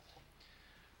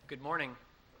Good morning.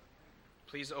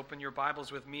 Please open your Bibles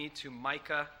with me to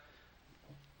Micah,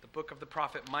 the book of the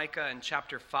prophet Micah in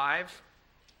chapter 5.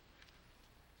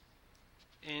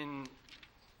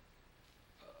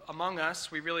 Among us,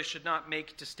 we really should not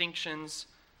make distinctions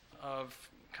of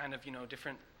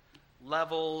different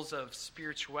levels of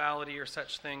spirituality or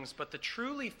such things, but the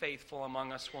truly faithful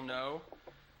among us will know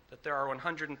that there are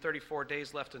 134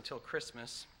 days left until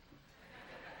Christmas.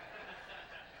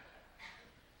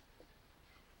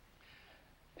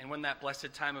 And when that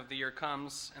blessed time of the year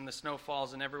comes and the snow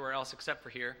falls and everywhere else except for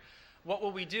here, what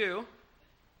will we do?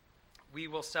 We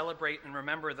will celebrate and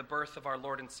remember the birth of our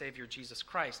Lord and Savior Jesus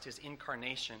Christ, his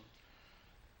incarnation.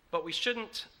 But we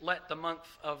shouldn't let the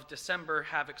month of December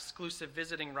have exclusive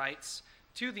visiting rights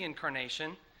to the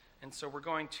incarnation, and so we're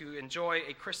going to enjoy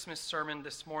a Christmas sermon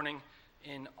this morning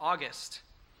in August,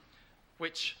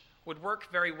 which would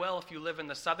work very well if you live in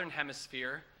the southern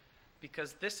hemisphere,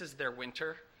 because this is their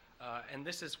winter. And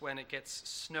this is when it gets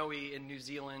snowy in New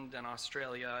Zealand and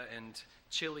Australia and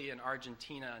Chile and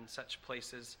Argentina and such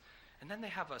places. And then they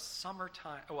have a summer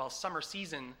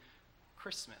season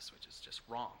Christmas, which is just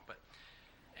wrong. But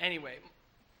anyway,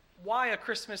 why a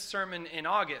Christmas sermon in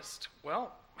August?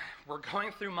 Well, we're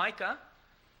going through Micah,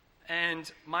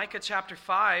 and Micah chapter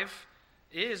 5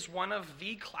 is one of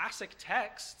the classic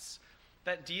texts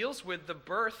that deals with the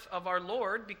birth of our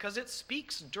Lord because it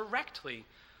speaks directly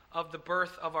of the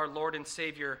birth of our Lord and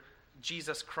Savior,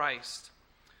 Jesus Christ.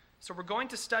 So we're going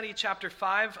to study chapter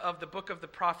 5 of the book of the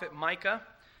prophet Micah,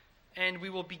 and we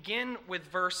will begin with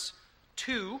verse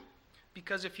 2,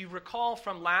 because if you recall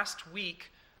from last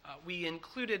week, we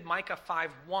included Micah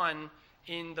 5:1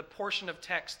 in the portion of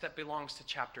text that belongs to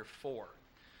chapter 4.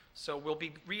 So we'll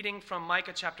be reading from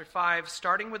Micah chapter 5,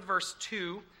 starting with verse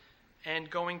 2, and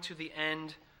going to the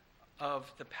end of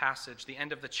the passage, the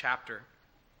end of the chapter.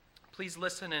 Please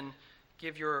listen and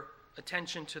give your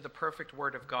attention to the perfect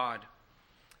word of God.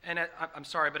 And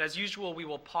but as usual, we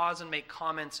will pause and make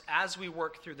comments as we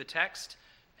work through the text,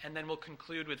 and then we'll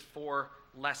conclude with 4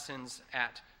 lessons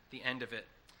at the end of it.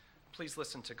 Please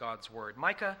listen to God's word.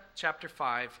 Micah chapter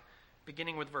 5,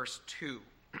 beginning with verse 2.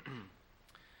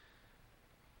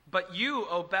 But you,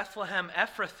 O Bethlehem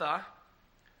Ephrathah,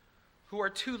 who are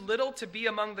too little to be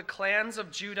among the clans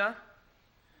of Judah,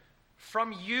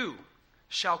 from you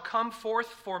shall come forth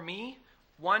for me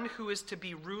one who is to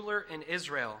be ruler in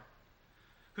Israel,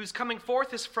 whose coming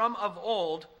forth is from of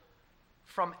old,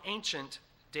 from ancient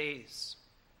days.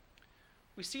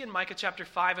 We see in Micah chapter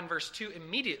 5 and verse 2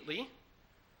 immediately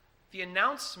the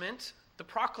announcement, the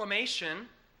proclamation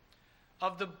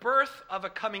of the birth of a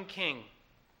coming king.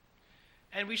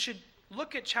 And we should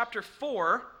look at chapter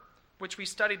 4, which we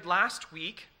studied last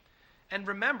week, and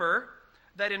remember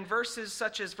that in verses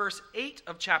such as verse 8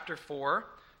 of chapter 4,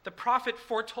 the prophet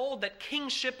foretold that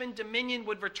kingship and dominion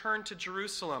would return to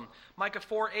Jerusalem. Micah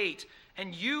 4:8,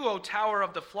 and you, O tower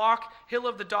of the flock, hill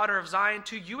of the daughter of Zion,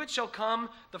 to you it shall come,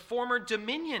 the former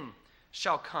dominion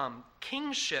shall come,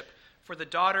 kingship for the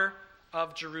daughter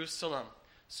of Jerusalem.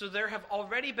 So there have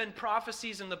already been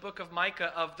prophecies in the book of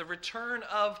Micah of the return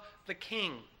of the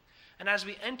king. And as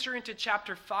we enter into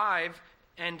chapter 5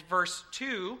 and verse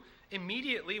 2,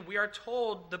 immediately we are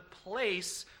told the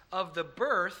place of the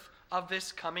birth of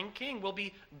this coming king will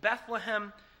be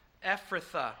Bethlehem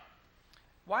Ephrathah.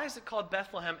 Why is it called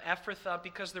Bethlehem Ephrathah?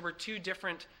 Because there were 2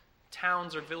 different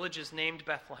towns or villages named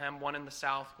Bethlehem, one in the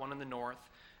south, one in the north.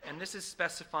 And this is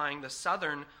specifying the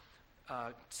southern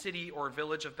city or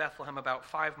village of Bethlehem, about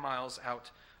 5 miles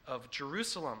out of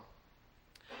Jerusalem.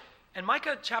 And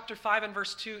Micah chapter 5 and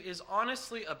verse 2 is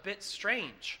honestly a bit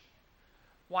strange.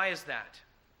 Why is that?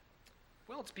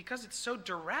 Well, it's because it's so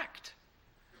direct.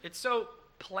 It's so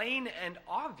plain and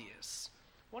obvious.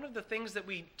 One of the things that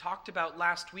we talked about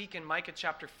last week in Micah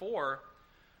chapter 4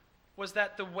 was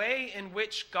that the way in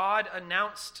which God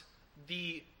announced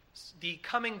the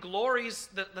coming glories,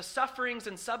 the sufferings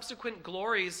and subsequent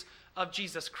glories of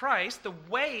Jesus Christ, the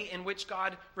way in which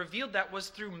God revealed that was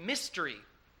through mystery,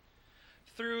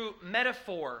 through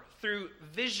metaphor, through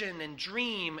vision and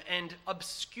dream and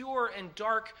obscure and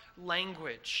dark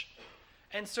language.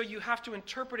 And so you have to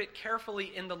interpret it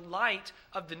carefully in the light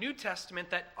of the New Testament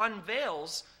that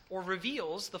unveils or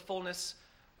reveals the fullness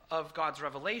of God's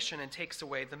revelation and takes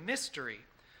away the mystery.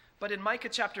 But in Micah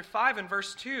chapter 5 and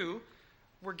verse 2,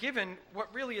 we're given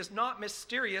what really is not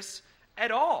mysterious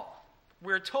at all.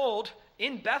 We're told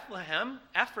in Bethlehem,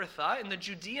 Ephrathah, in the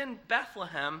Judean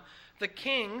Bethlehem, the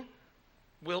king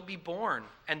will be born,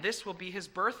 and this will be his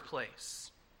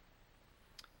birthplace.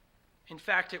 In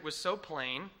fact, it was so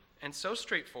plain and so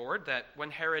straightforward that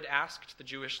when Herod asked the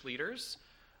Jewish leaders,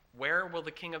 "Where will the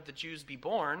King of the Jews be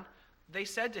born?" they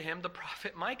said to him, the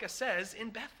prophet Micah says, in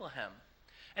Bethlehem.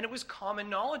 And it was common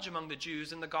knowledge among the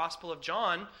Jews in the Gospel of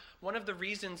John. One of the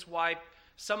reasons why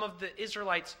some of the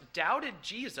Israelites doubted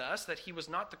Jesus, that he was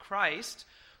not the Christ,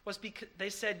 was because they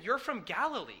said, you're from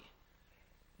Galilee,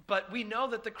 but we know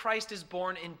that the Christ is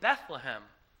born in Bethlehem.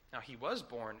 Now, he was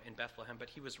born in Bethlehem, but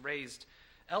he was raised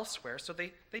elsewhere, so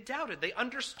they doubted. They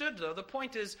understood, though. The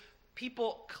point is,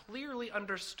 people clearly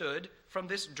understood from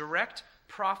this direct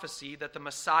prophecy that the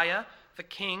Messiah, the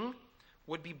King,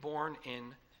 would be born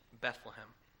in Bethlehem.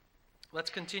 Let's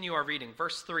continue our reading.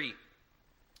 Verse 3.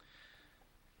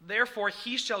 Therefore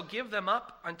he shall give them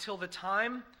up until the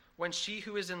time when she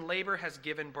who is in labor has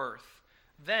given birth.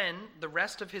 Then the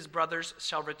rest of his brothers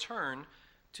shall return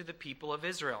to the people of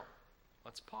Israel.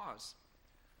 Let's pause.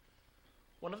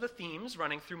 One of the themes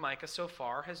running through Micah so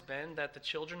far has been that the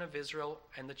children of Israel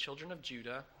and the children of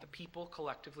Judah, the people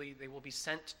collectively, they will be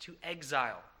sent to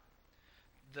exile.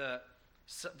 The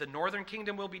northern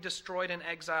kingdom will be destroyed and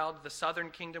exiled. The southern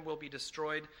kingdom will be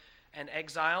destroyed and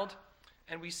exiled.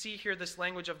 And we see here this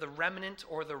language of the remnant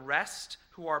or the rest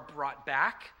who are brought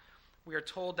back. We are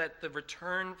told that the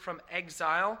return from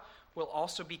exile will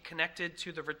also be connected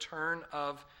to the return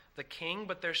of the king,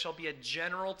 but there shall be a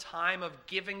general time of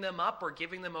giving them up or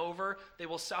giving them over. They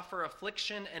will suffer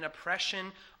affliction and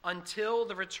oppression until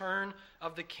the return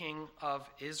of the king of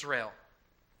Israel.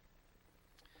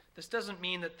 This doesn't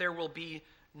mean that there will be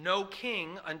no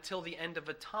king until the end of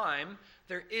a time.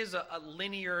 There is a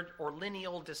linear or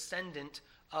lineal descendant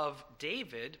of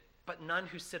David, but none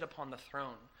who sit upon the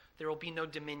throne. There will be no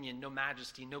dominion, no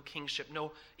majesty, no kingship,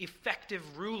 no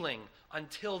effective ruling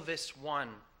until this one.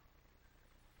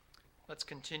 Let's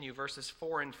continue, verses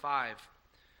 4 and 5.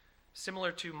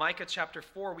 Similar to Micah chapter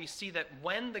 4, we see that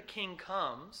when the king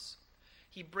comes,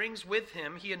 he brings with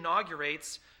him, he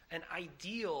inaugurates an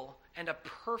ideal and a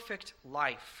perfect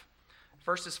life.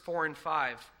 Verses 4 and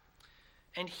 5.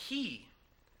 And he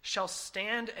shall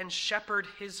stand and shepherd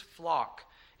his flock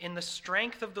in the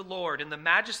strength of the Lord, in the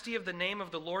majesty of the name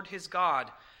of the Lord his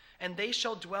God, and they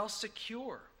shall dwell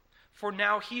secure. For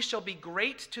now he shall be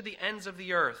great to the ends of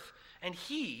the earth, and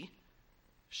he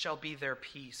shall be their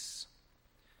peace.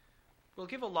 We'll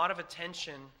give a lot of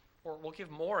attention, or we'll give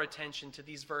more attention to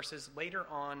these verses later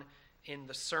on in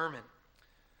the sermon.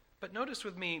 But notice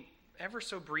with me, ever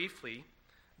so briefly,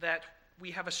 that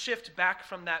we have a shift back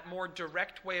from that more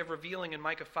direct way of revealing in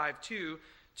Micah 5:2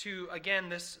 to, again,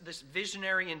 this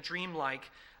visionary and dreamlike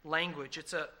language.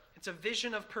 It's a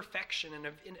vision of perfection and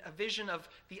a vision of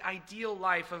the ideal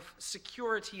life of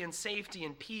security and safety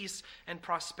and peace and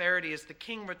prosperity as the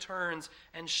king returns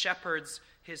and shepherds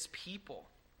his people.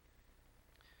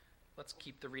 Let's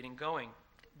keep the reading going.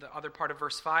 The other part of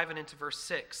verse 5 and into verse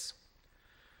 6.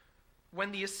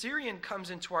 When the Assyrian comes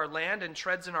into our land and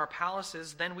treads in our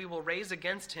palaces, then we will raise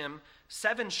against him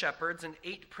 7 shepherds and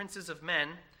 8 princes of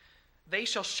men. They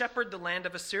shall shepherd the land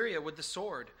of Assyria with the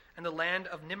sword, and the land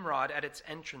of Nimrod at its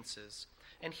entrances.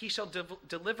 And he shall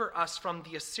deliver us from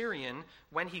the Assyrian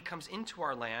when he comes into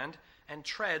our land and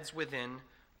treads within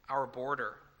our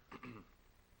border.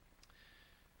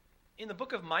 In the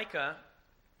book of Micah,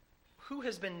 who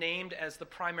has been named as the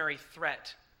primary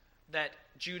threat that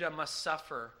Judah must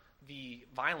suffer the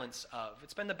violence of?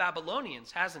 It's been the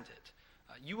Babylonians, hasn't it?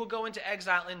 You will go into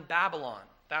exile in Babylon.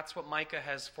 That's what Micah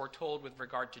has foretold with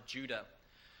regard to Judah.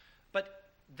 But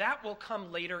that will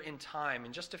come later in time,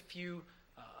 in just a few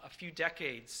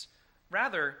decades.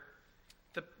 Rather,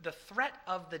 the threat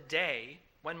of the day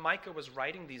when Micah was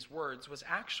writing these words was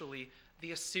actually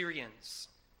the Assyrians.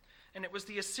 And it was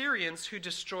the Assyrians who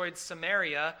destroyed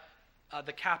Samaria,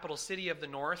 the capital city of the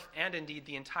north, and indeed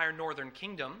the entire northern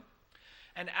kingdom.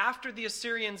 And after the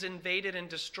Assyrians invaded and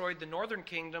destroyed the northern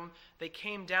kingdom, they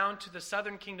came down to the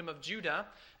southern kingdom of Judah,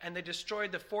 and they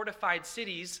destroyed the fortified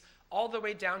cities all the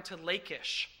way down to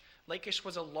Lachish. Lachish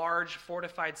was a large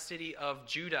fortified city of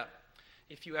Judah.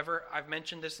 I've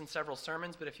mentioned this in several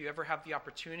sermons, but if you ever have the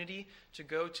opportunity to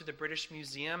go to the British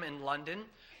Museum in London,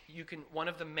 one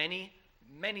of the many,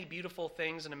 many beautiful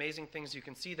things and amazing things you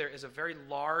can see there is a very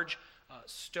large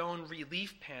stone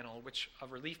relief panel, which a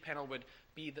relief panel would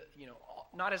be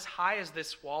not as high as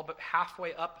this wall, but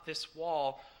halfway up this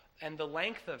wall, and the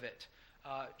length of it,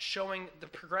 showing the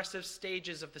progressive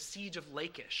stages of the siege of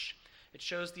Lachish. It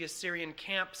shows the Assyrian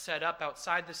camp set up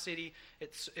outside the city.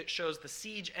 It shows the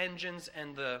siege engines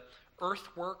and the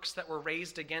earthworks that were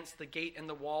raised against the gate and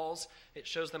the walls. It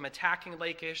shows them attacking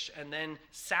Lachish and then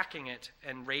sacking it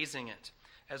and razing it,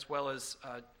 as well as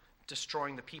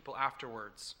destroying the people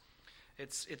afterwards.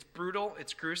 It's brutal,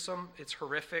 it's gruesome, it's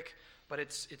horrific, but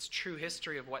it's true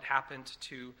history of what happened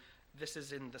to, this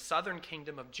is in the southern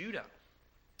kingdom of Judah.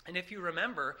 And if you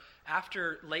remember,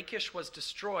 after Lachish was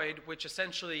destroyed, which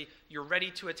essentially you're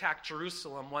ready to attack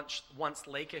Jerusalem once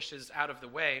Lachish is out of the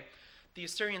way, the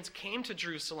Assyrians came to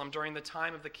Jerusalem during the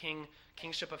time of the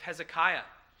kingship of Hezekiah.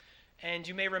 And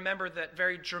you may remember that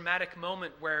very dramatic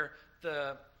moment where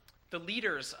the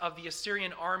leaders of the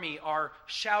Assyrian army are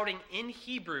shouting in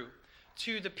Hebrew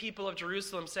to the people of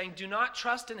Jerusalem, saying, "Do not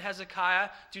trust in Hezekiah.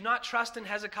 Do not trust in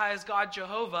Hezekiah's God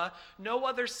Jehovah. No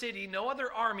other city, no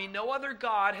other army, no other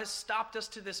God has stopped us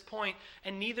to this point,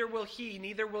 and neither will he,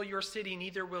 neither will your city,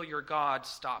 neither will your God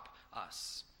stop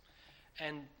us."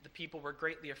 And the people were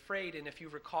greatly afraid, and if you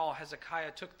recall,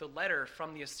 Hezekiah took the letter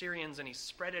from the Assyrians and he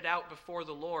spread it out before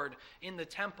the Lord in the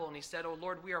temple, and he said, "Oh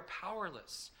Lord, we are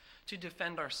powerless to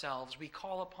defend ourselves. We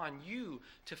call upon you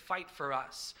to fight for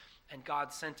us." And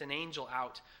God sent an angel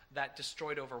out that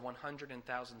destroyed over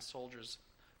 100,000 soldiers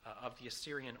of the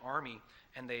Assyrian army,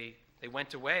 and they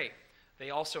went away. They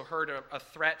also heard a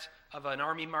threat of an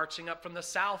army marching up from the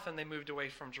south, and they moved away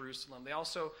from Jerusalem. They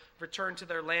also returned to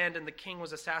their land, and the king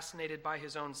was assassinated by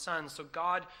his own son. So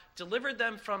God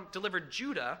delivered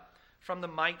Judah from the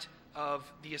might of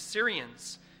the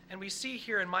Assyrians. And we see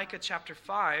here in Micah chapter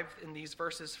 5, in these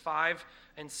verses 5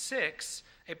 and 6,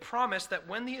 a promise that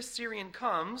when the Assyrian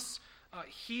comes,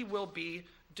 he will be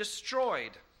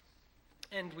destroyed.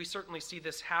 And we certainly see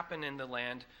this happen in the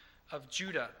land of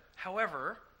Judah.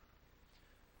 However,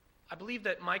 I believe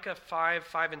that Micah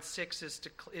 5 and 6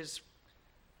 is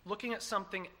looking at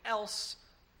something else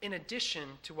in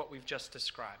addition to what we've just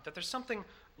described. That there's something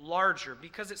larger,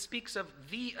 because it speaks of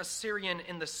the Assyrian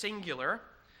in the singular.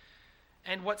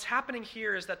 And what's happening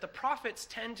here is that the prophets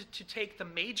tend to take the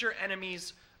major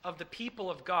enemies of the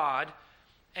people of God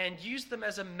and use them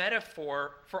as a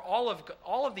metaphor for all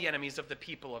of the enemies of the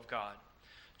people of God.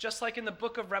 Just like in the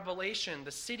book of Revelation,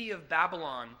 the city of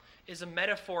Babylon is a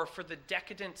metaphor for the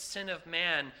decadent sin of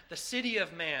man, the city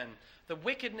of man, the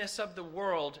wickedness of the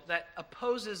world that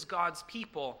opposes God's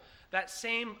people. That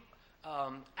same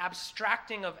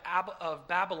abstracting of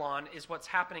Babylon is what's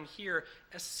happening here.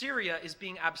 Assyria is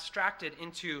being abstracted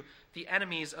into the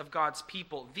enemies of God's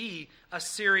people, the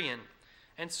Assyrian.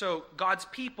 And so God's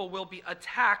people will be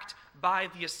attacked by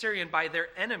the Assyrian, by their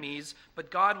enemies, but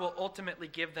God will ultimately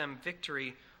give them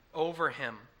victory over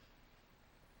him.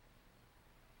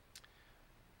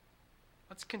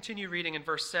 Let's continue reading in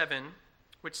verse 7,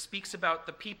 which speaks about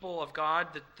the people of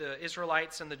God, the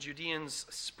Israelites and the Judeans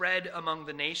spread among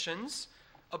the nations,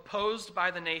 opposed by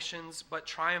the nations, but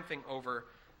triumphing over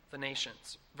the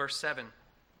nations. Verse 7.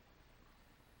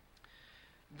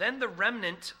 Then the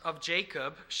remnant of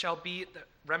Jacob shall be, the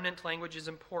remnant language is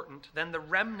important, then the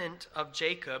remnant of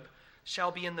Jacob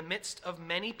shall be in the midst of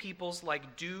many peoples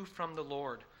like dew from the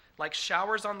Lord, like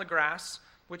showers on the grass,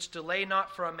 which delay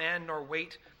not for a man nor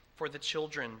wait for the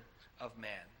children of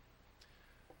man.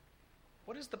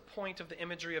 What is the point of the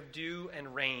imagery of dew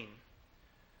and rain?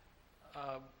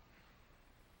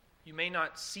 You may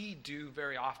not see dew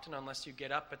very often unless you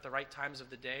get up at the right times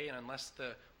of the day and unless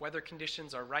the weather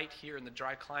conditions are right here in the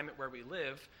dry climate where we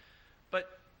live.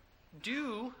 But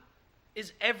dew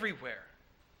is everywhere.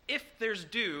 If there's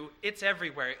dew, it's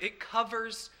everywhere. It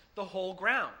covers the whole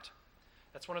ground.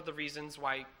 That's one of the reasons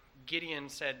why Gideon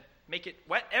said, make it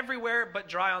wet everywhere but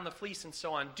dry on the fleece and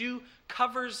so on. Dew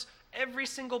covers every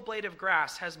single blade of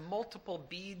grass, has multiple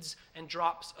beads and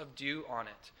drops of dew on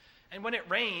it. And when it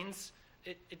rains,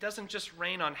 it doesn't just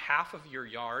rain on half of your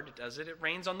yard, does it? It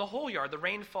rains on the whole yard. The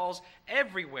rain falls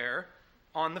everywhere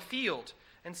on the field.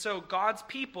 And so God's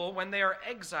people, when they are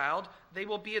exiled, they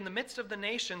will be in the midst of the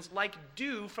nations like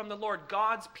dew from the Lord.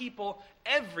 God's people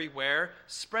everywhere,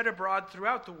 spread abroad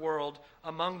throughout the world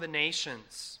among the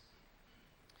nations.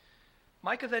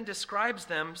 Micah then describes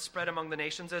them, spread among the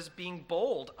nations, as being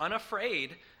bold,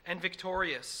 unafraid, and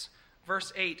victorious.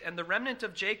 Verse 8, and the remnant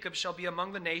of Jacob shall be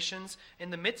among the nations in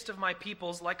the midst of my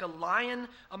peoples, like a lion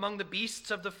among the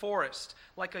beasts of the forest,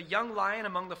 like a young lion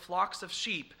among the flocks of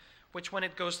sheep, which when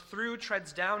it goes through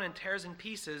treads down and tears in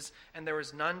pieces, and there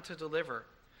is none to deliver.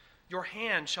 Your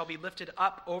hand shall be lifted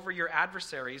up over your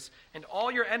adversaries, and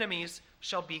all your enemies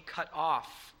shall be cut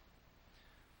off.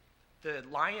 The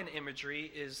lion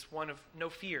imagery is one of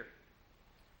no fear.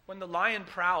 When the lion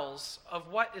prowls,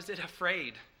 of what is it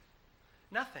afraid?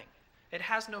 Nothing. It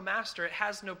has no master. It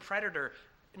has no predator.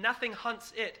 Nothing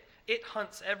hunts it. It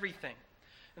hunts everything.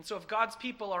 And so if God's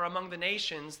people are among the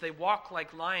nations, they walk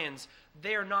like lions.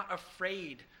 They are not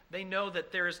afraid. They know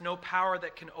that there is no power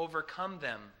that can overcome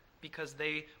them because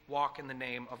they walk in the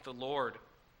name of the Lord.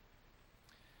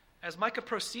 As Micah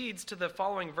proceeds to the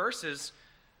following verses,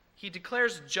 he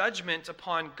declares judgment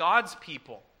upon God's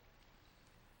people.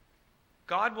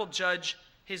 God will judge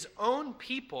his own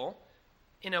people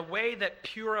in a way that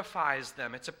purifies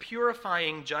them. It's a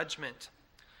purifying judgment.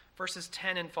 Verses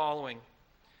 10 and following.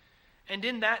 And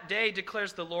in that day,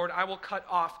 declares the Lord, I will cut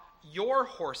off your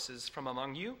horses from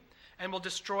among you, and will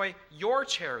destroy your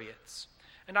chariots.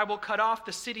 And I will cut off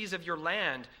the cities of your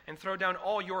land, and throw down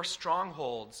all your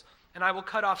strongholds. And I will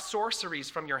cut off sorceries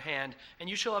from your hand, and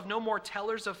you shall have no more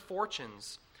tellers of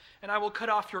fortunes. And I will cut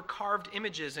off your carved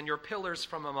images and your pillars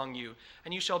from among you,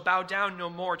 and you shall bow down no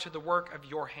more to the work of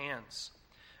your hands.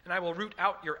 And I will root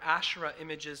out your Asherah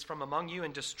images from among you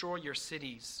and destroy your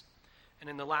cities. And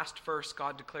in the last verse,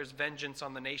 God declares vengeance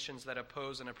on the nations that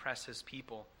oppose and oppress his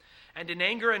people. And in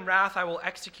anger and wrath I will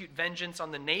execute vengeance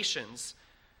on the nations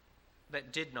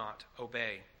that did not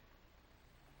obey.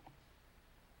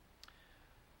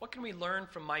 What can we learn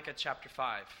from Micah chapter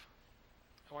 5?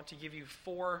 I want to give you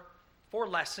four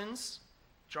lessons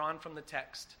drawn from the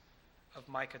text of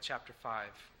Micah chapter 5.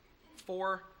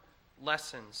 4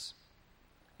 lessons.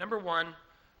 Number 1,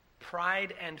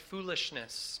 pride and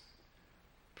foolishness.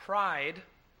 Pride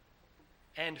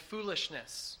and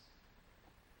foolishness.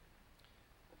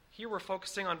 Here we're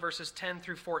focusing on verses 10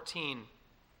 through 14.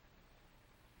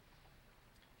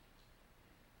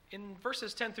 In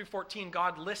verses 10 through 14,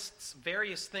 God lists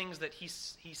various things that he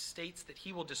states that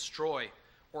he will destroy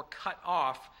or cut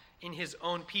off in his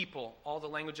own people, all the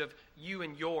language of you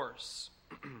and yours.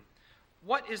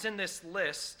 What is in this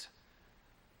list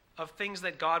of things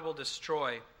that God will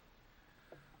destroy?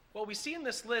 Well, we see in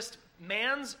this list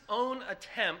man's own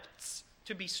attempts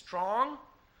to be strong,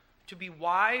 to be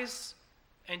wise,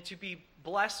 and to be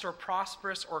blessed or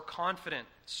prosperous or confident.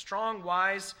 Strong,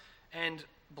 wise, and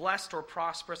blessed or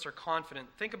prosperous or confident.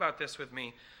 Think about this with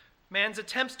me. Man's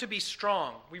attempts to be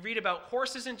strong. We read about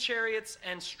horses and chariots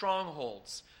and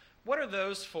strongholds. What are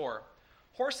those for?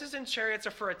 Horses and chariots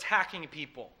are for attacking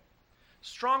people.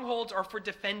 Strongholds are for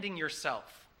defending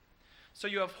yourself. So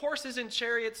you have horses and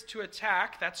chariots to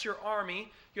attack, that's your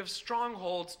army. You have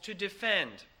strongholds to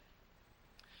defend.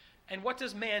 And what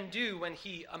does man do when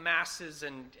he amasses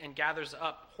and gathers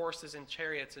up horses and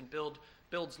chariots and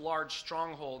builds large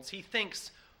strongholds? He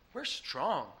thinks, we're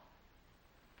strong.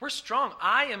 We're strong.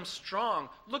 I am strong.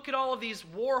 Look at all of these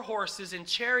war horses and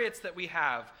chariots that we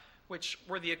have, which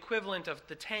were the equivalent of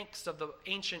the tanks of the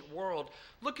ancient world.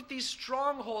 Look at these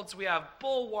strongholds we have,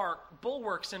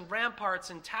 bulwarks and ramparts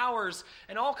and towers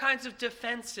and all kinds of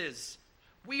defenses.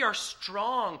 We are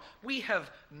strong. We have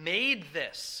made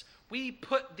this. We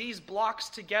put these blocks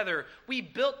together. We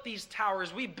built these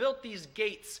towers. We built these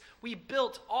gates. We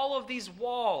built all of these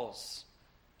walls.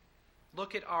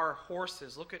 Look at our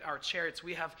horses. Look at our chariots.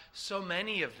 We have so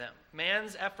many of them.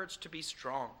 Man's efforts to be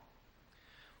strong.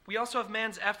 We also have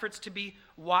man's efforts to be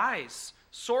wise,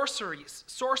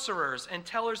 sorcerers, and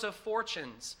tellers of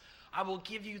fortunes. I will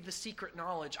give you the secret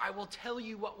knowledge. I will tell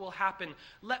you what will happen.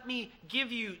 Let me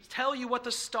tell you what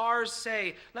the stars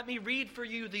say. Let me read for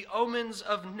you the omens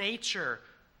of nature.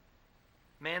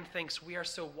 Man thinks we are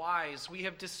so wise. We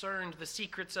have discerned the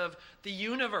secrets of the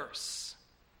universe.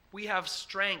 We have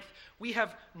strength. We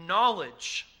have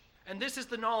knowledge. And this is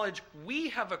the knowledge we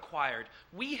have acquired.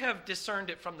 We have discerned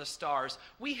it from the stars.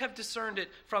 We have discerned it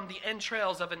from the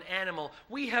entrails of an animal.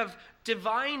 We have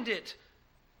divined it.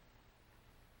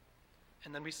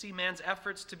 And then we see man's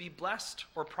efforts to be blessed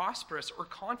or prosperous or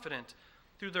confident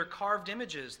through their carved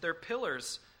images, their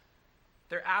pillars,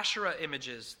 their Asherah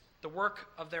images, the work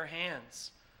of their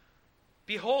hands.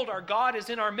 Behold, our God is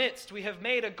in our midst. We have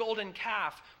made a golden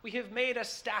calf. We have made a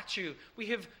statue. We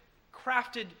have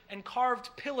crafted and carved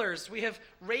pillars. We have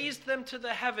raised them to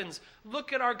the heavens.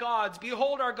 Look at our gods.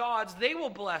 Behold our gods. They will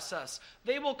bless us.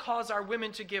 They will cause our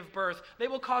women to give birth. They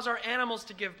will cause our animals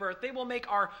to give birth. They will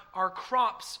make our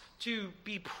crops to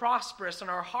be prosperous, and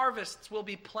our harvests will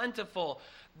be plentiful.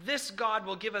 This God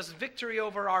will give us victory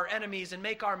over our enemies and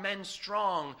make our men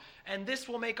strong. And this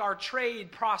will make our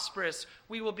trade prosperous.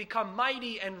 We will become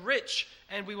mighty and rich,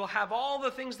 and we will have all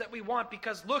the things that we want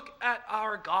because look at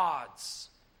our gods.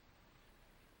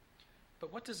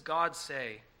 But what does God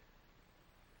say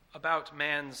about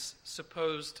man's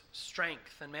supposed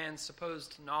strength and man's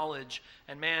supposed knowledge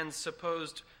and man's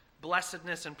supposed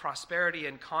blessedness and prosperity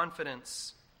and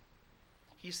confidence?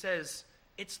 He says,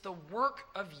 it's the work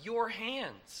of your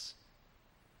hands.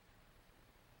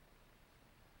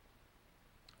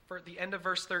 For at the end of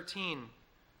verse 13,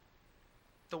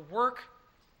 the work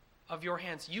of your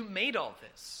hands. You made all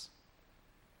this.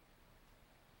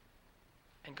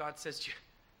 And God says, you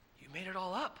made it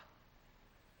all up.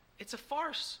 It's a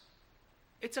farce.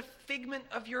 It's a figment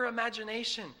of your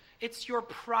imagination. It's your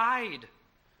pride.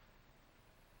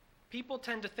 People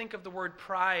tend to think of the word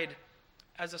pride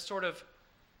as a sort of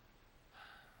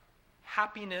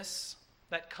happiness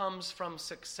that comes from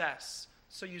success.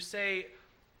 So you say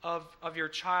of your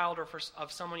child or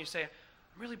of someone, you say,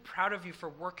 I'm really proud of you for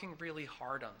working really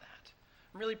hard on that.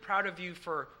 I'm really proud of you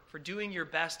for doing your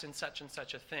best in such and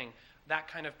such a thing. That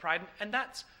kind of pride. And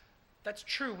that's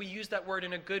true. We use that word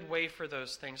in a good way for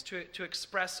those things, to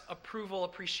express approval,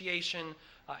 appreciation,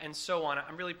 and so on.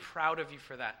 I'm really proud of you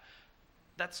for that.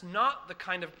 That's not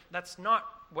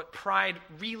what pride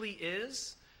really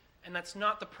is, and that's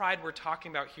not the pride we're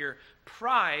talking about here.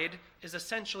 Pride is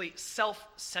essentially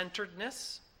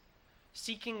self-centeredness,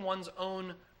 seeking one's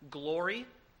own glory,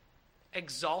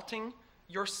 exalting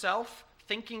yourself,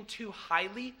 thinking too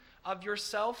highly of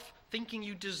yourself, thinking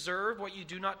you deserve what you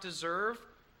do not deserve.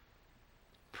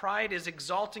 Pride is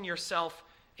exalting yourself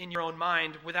in your own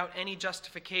mind without any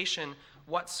justification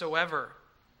whatsoever.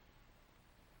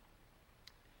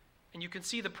 And you can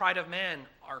see the pride of man,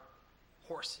 our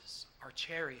horses, our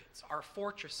chariots, our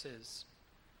fortresses,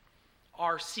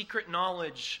 our secret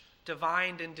knowledge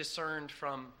divined and discerned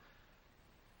from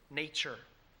nature,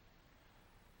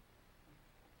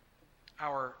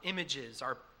 our images,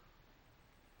 our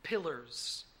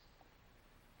pillars,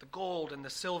 the gold and the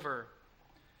silver.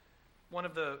 One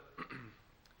of the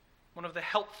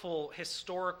helpful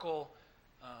historical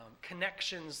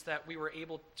connections that we were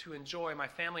able to enjoy, my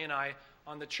family and I,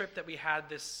 on the trip that we had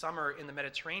this summer in the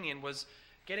Mediterranean, was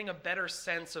getting a better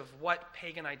sense of what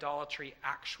pagan idolatry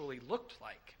actually looked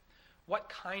like. What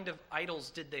kind of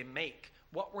idols did they make?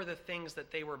 What were the things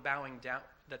that they were bowing down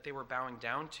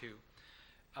to?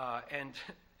 And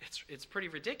it's pretty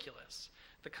ridiculous.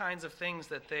 The kinds of things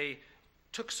that they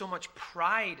took so much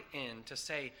pride in, to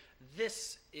say,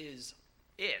 this is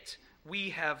it. We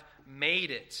have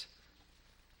made it.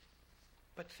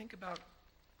 But think about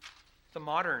the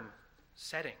modern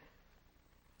setting.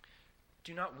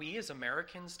 Do not we as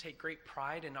Americans take great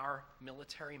pride in our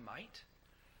military might?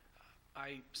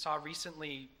 I saw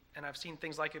recently, and I've seen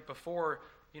things like it before,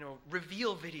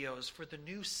 reveal videos for the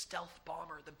new stealth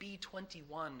bomber, the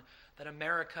B-21, that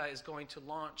America is going to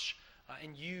launch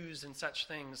and use and such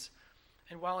things.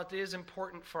 And while it is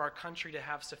important for our country to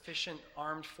have sufficient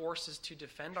armed forces to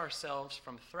defend ourselves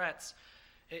from threats,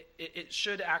 it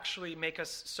should actually make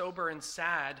us sober and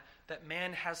sad that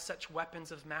man has such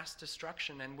weapons of mass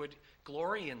destruction and would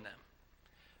glory in them.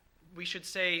 We should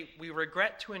say, we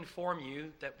regret to inform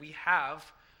you that we have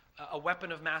a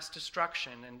weapon of mass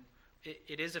destruction, and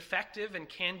it is effective and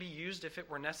can be used if it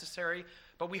were necessary,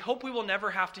 but we hope we will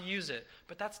never have to use it.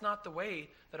 But that's not the way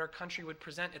that our country would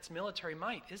present its military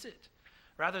might, is it?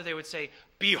 Rather, they would say,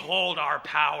 behold our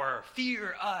power,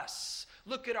 fear us.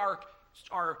 Look at our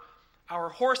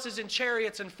horses and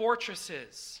chariots and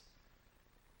fortresses.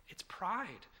 It's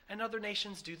pride, and other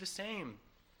nations do the same.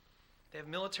 They have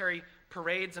military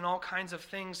parades and all kinds of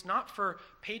things, not for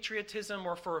patriotism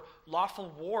or for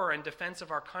lawful war and defense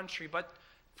of our country, but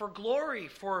for glory,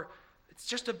 it's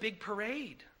just a big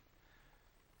parade.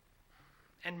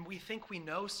 And we think we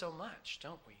know so much,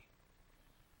 don't we?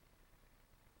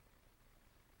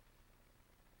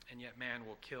 And yet man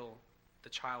will kill the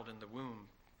child in the womb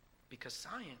because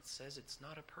science says it's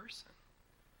not a person.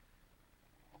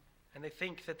 And they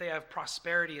think that they have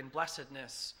prosperity and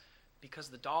blessedness because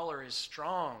the dollar is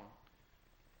strong.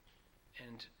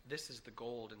 And this is the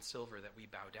gold and silver that we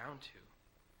bow down to.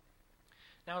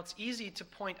 Now, it's easy to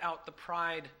point out the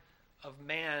pride of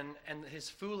man and his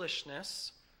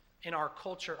foolishness in our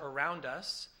culture around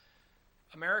us.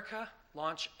 America,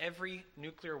 launch every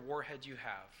nuclear warhead you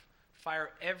have.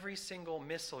 Fire every single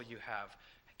missile you have.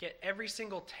 Get every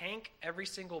single tank, every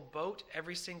single boat,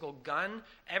 every single gun,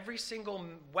 every single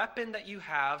weapon that you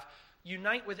have.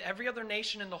 Unite with every other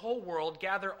nation in the whole world,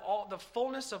 gather all the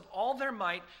fullness of all their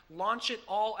might, launch it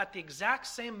all at the exact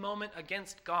same moment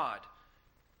against God.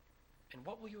 And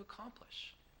what will you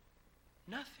accomplish?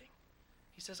 Nothing.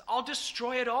 He says, I'll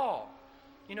destroy it all.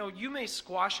 You may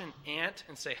squash an ant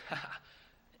and say,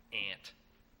 ant.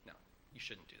 No, you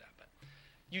shouldn't do that. But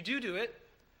you do it.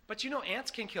 But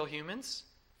ants can kill humans.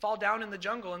 Fall down in the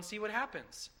jungle and see what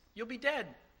happens. You'll be dead.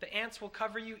 The ants will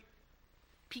cover you,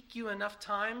 peek you enough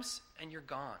times, and you're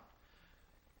gone.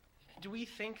 Do we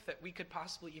think that we could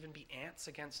possibly even be ants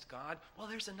against God? Well,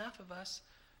 there's enough of us.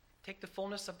 Take the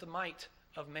fullness of the might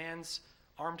of man's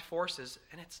armed forces,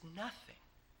 and it's nothing.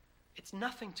 It's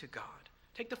nothing to God.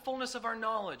 Take the fullness of our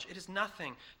knowledge. It is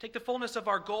nothing. Take the fullness of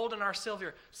our gold and our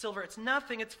silver. It's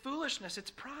nothing. It's foolishness. It's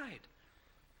pride.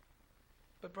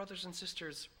 But brothers and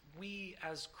sisters, we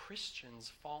as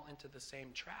Christians fall into the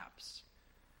same traps.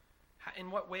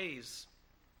 In what ways?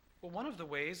 Well, one of the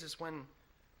ways is when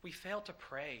we fail to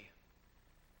pray.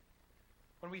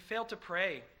 When we fail to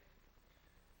pray,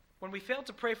 When we fail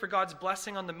to pray for God's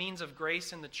blessing on the means of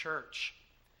grace in the church,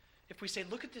 if we say,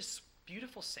 look at this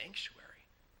beautiful sanctuary,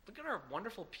 look at our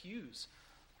wonderful pews,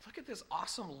 look at this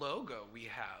awesome logo we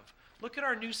have, look at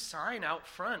our new sign out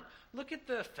front, look at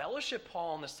the fellowship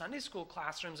hall and the Sunday school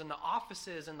classrooms and the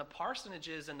offices and the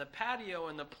parsonages and the patio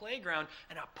and the playground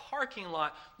and a parking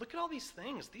lot, look at all these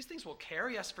things. These things will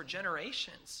carry us for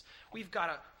generations. We've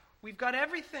got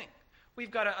everything. We've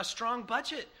got a strong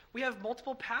budget. We have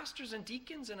multiple pastors and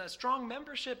deacons and a strong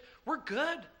membership. We're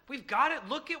good. We've got it.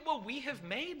 Look at what we have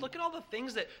made. Look at all the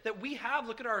things that we have.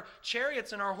 Look at our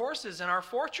chariots and our horses and our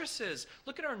fortresses.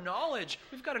 Look at our knowledge.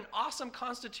 We've got an awesome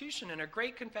constitution and a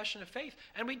great confession of faith.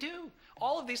 And we do.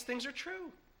 All of these things are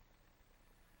true.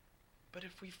 But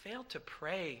if we fail to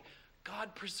pray,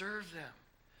 God preserve them.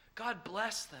 God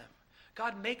bless them.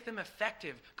 God make them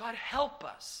effective. God help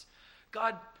us.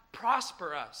 God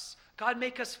prosper us. God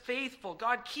make us faithful.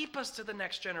 God keep us to the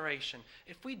next generation.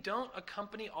 If we don't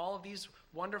accompany all of these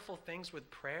wonderful things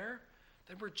with prayer,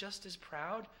 then we're just as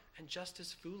proud and just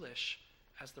as foolish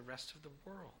as the rest of the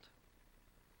world.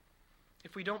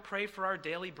 If we don't pray for our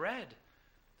daily bread,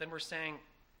 then we're saying,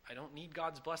 I don't need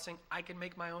God's blessing. I can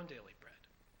make my own daily bread.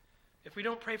 If we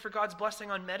don't pray for God's blessing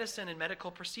on medicine and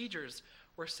medical procedures,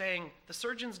 we're saying, the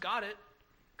surgeon's got it.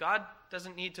 God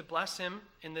doesn't need to bless him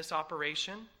in this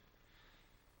operation.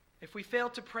 If we fail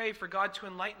to pray for God to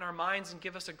enlighten our minds and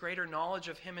give us a greater knowledge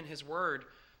of him and his word,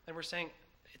 then we're saying,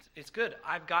 it's good.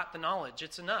 I've got the knowledge.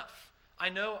 It's enough. I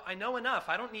know enough.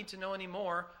 I don't need to know any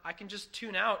more. I can just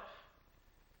tune out.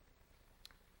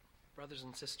 Brothers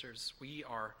and sisters, we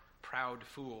are proud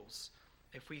fools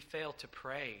if we fail to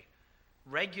pray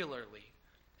regularly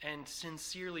and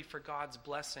sincerely for God's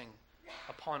blessing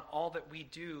upon all that we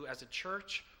do as a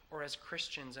church or as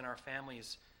Christians in our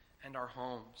families and our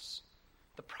homes.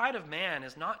 The pride of man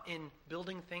is not in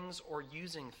building things or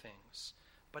using things,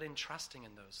 but in trusting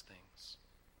in those things.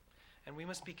 And we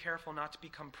must be careful not to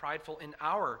become prideful in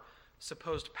our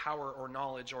supposed power or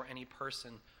knowledge or any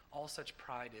person. All such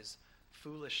pride is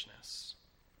foolishness.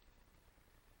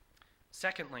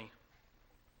 Secondly,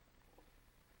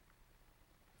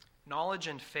 knowledge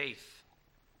and faith.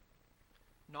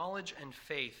 Knowledge and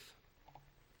faith.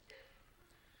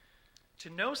 To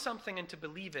know something and to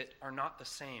believe it are not the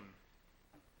same.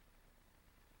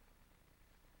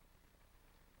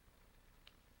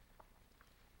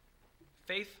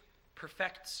 Faith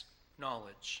perfects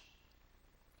knowledge.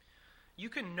 You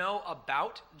can know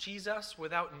about Jesus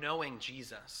without knowing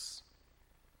Jesus.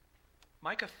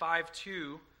 Micah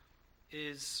 5:2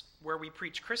 is where we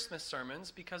preach Christmas sermons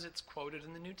because it's quoted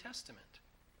in the New Testament.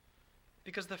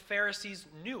 Because the Pharisees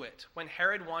knew it. When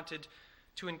Herod wanted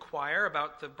to inquire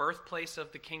about the birthplace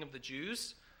of the King of the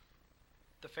Jews,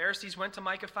 the Pharisees went to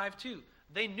Micah 5:2.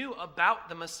 They knew about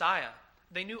the Messiah.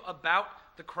 They knew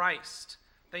about the Christ.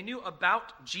 They knew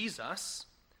about Jesus,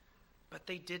 but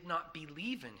they did not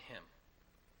believe in him.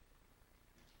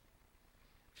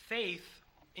 Faith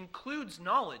includes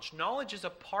knowledge. Knowledge is a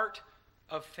part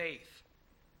of faith.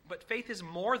 But faith is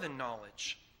more than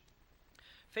knowledge.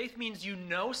 Faith means you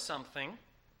know something,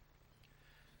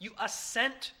 you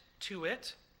assent to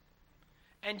it,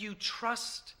 and you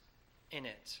trust in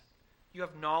it. You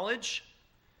have knowledge,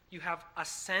 you have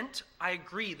assent, I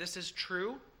agree, this is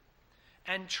true,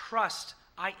 and trust.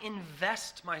 I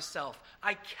invest myself.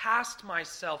 I cast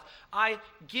myself. I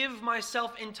give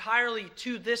myself entirely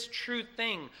to this true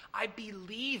thing. I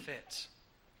believe it.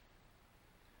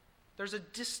 There's a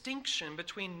distinction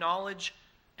between knowledge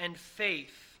and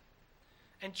faith.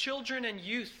 And children and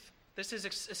youth, this is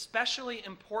especially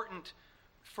important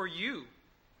for you.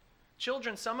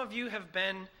 Children, some of you have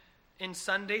been in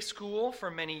Sunday school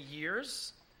for many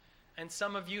years, and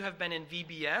some of you have been in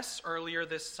VBS earlier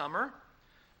this summer.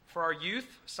 For our youth,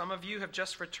 some of you have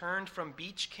just returned from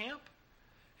beach camp,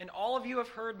 and all of you have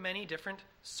heard many different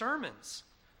sermons.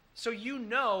 So you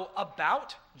know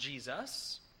about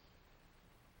Jesus.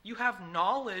 You have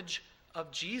knowledge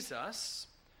of Jesus,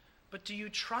 but do you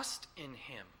trust in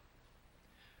him?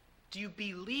 Do you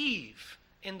believe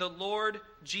in the Lord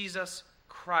Jesus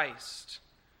Christ?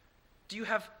 Do you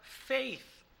have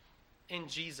faith in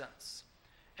Jesus?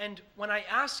 And when I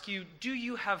ask you, do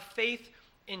you have faith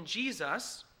in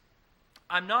Jesus,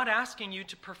 I'm not asking you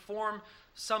to perform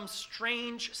some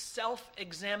strange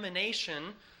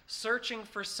self-examination, searching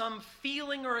for some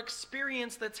feeling or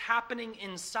experience that's happening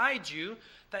inside you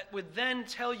that would then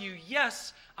tell you,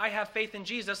 yes, I have faith in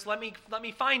Jesus, let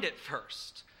me find it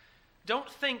first. Don't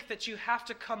think that you have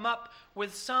to come up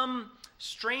with some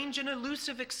strange and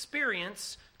elusive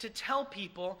experience to tell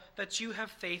people that you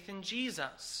have faith in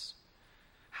Jesus.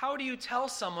 How do you tell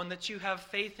someone that you have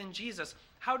faith in Jesus?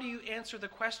 How do you answer the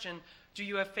question, do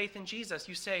you have faith in Jesus?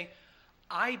 You say,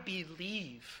 I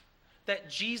believe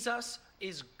that Jesus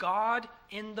is God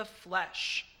in the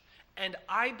flesh, and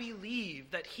I believe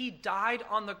that he died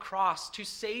on the cross to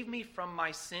save me from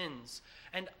my sins,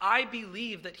 and I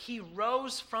believe that he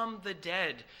rose from the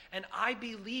dead, and I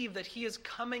believe that he is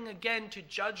coming again to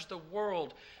judge the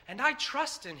world, and I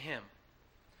trust in him.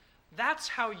 That's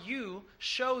how you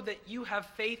show that you have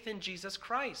faith in Jesus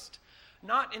Christ.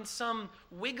 Not in some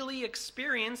wiggly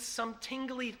experience, some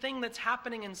tingly thing that's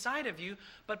happening inside of you,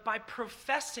 but by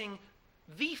professing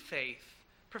the faith,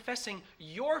 professing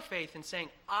your faith and saying,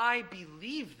 I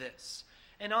believe this.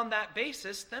 And on that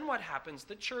basis, then what happens?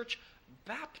 The church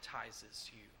baptizes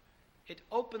you. It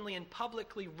openly and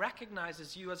publicly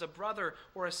recognizes you as a brother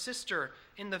or a sister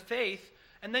in the faith,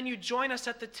 and then you join us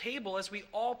at the table as we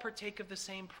all partake of the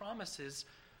same promises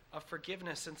of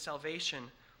forgiveness and salvation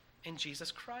in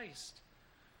Jesus Christ.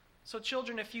 So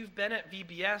children, if you've been at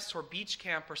VBS or beach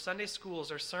camp or Sunday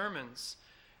schools or sermons,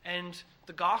 and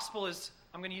the gospel is,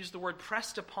 I'm going to use the word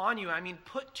pressed upon you, I mean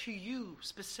put to you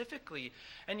specifically,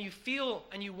 and you feel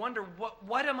and you wonder,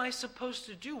 what am I supposed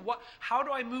to do? How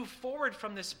do I move forward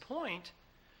from this point?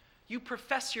 You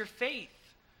profess your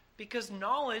faith, because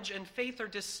knowledge and faith are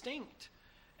distinct.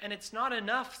 And it's not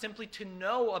enough simply to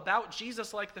know about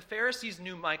Jesus like the Pharisees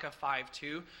knew Micah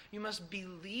 5:2. You must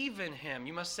believe in him.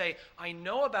 You must say, I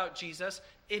know about Jesus.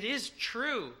 It is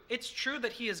true. It's true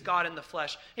that he is God in the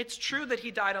flesh. It's true that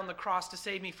he died on the cross to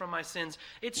save me from my sins.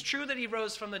 It's true that he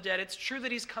rose from the dead. It's true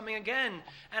that he's coming again.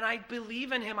 And I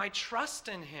believe in him. I trust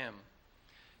in him.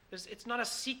 It's not a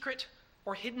secret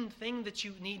or hidden thing that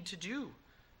you need to do.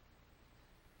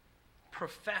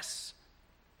 Profess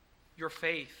your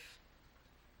faith.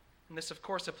 And this, of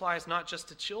course, applies not just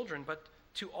to children, but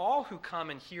to all who come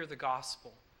and hear the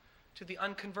gospel, to the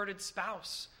unconverted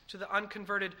spouse, to the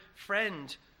unconverted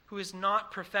friend who has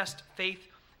not professed faith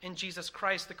in Jesus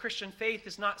Christ. The Christian faith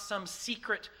is not some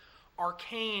secret,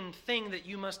 arcane thing that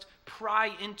you must pry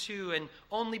into, and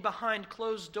only behind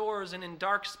closed doors and in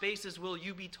dark spaces will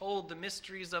you be told the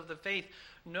mysteries of the faith.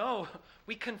 No,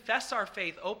 we confess our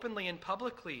faith openly and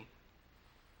publicly,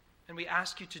 and we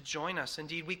ask you to join us.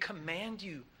 Indeed, we command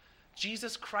you.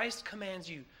 Jesus Christ commands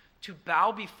you to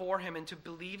bow before him and to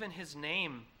believe in his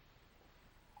name.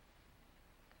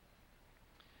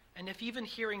 And if even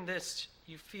hearing this,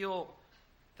 you feel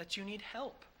that you need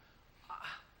help,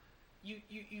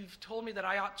 you've told me that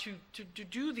I ought to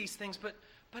do these things,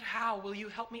 but how? Will you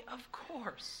help me? Of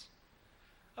course.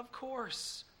 Of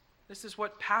course. This is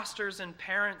what pastors and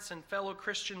parents and fellow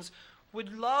Christians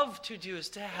would love to do, is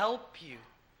to help you.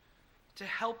 To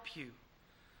help you.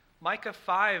 Micah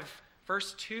 5,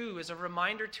 verse 2 is a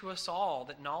reminder to us all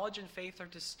that knowledge and faith are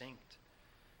distinct.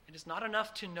 It is not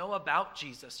enough to know about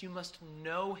Jesus. You must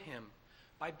know him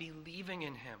by believing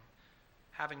in him,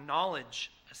 having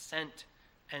knowledge, assent,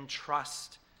 and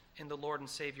trust in the Lord and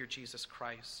Savior Jesus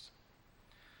Christ.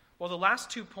 Well, the last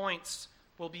 2 points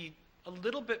will be a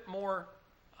little bit more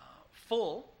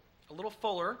full, a little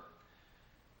fuller,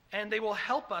 and they will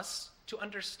help us to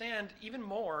understand even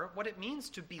more what it means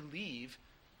to believe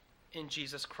in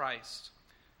Jesus Christ.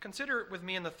 Consider with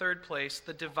me in the third place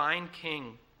the divine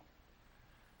King.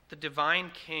 The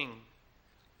divine King.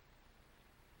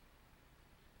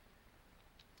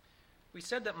 We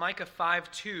said that Micah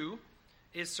 5:2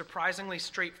 is surprisingly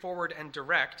straightforward and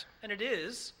direct, and it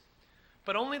is,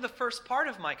 but only the first part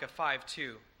of Micah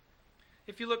 5:2.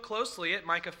 If you look closely at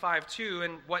Micah 5:2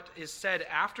 and what is said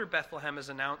after Bethlehem is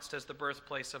announced as the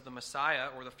birthplace of the Messiah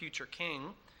or the future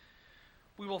king,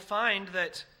 we will find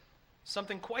that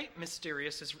something quite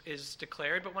mysterious is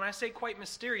declared. But when I say quite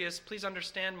mysterious, please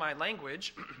understand my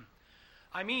language.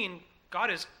 I mean, God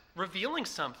is revealing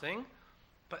something,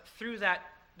 but through that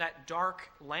dark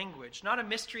language. Not a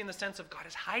mystery in the sense of God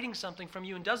is hiding something from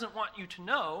you and doesn't want you to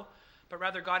know, but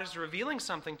rather God is revealing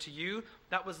something to you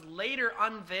that was later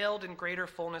unveiled in greater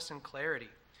fullness and clarity.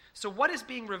 So what is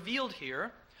being revealed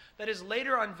here that is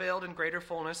later unveiled in greater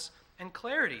fullness and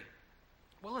clarity?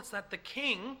 Well, it's that the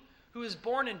king who is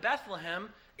born in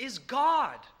Bethlehem is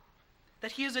God,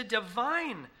 that he is a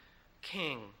divine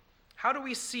king. How do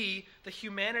we see the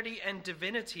humanity and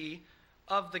divinity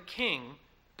of the king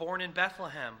born in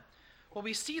Bethlehem? Well,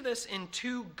 we see this in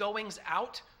 2 goings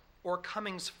out or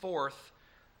comings forth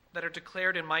that are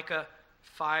declared in Micah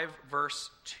 5, verse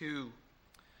 2.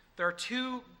 There are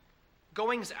 2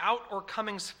 goings out or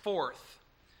comings forth.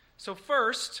 So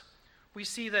first, we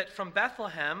see that from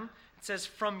Bethlehem, it says,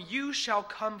 from you shall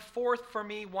come forth for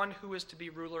me one who is to be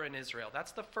ruler in Israel.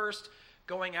 That's the first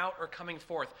going out or coming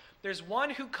forth. There's one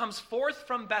who comes forth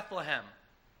from Bethlehem.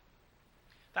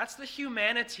 That's the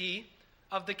humanity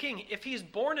of the king. If he's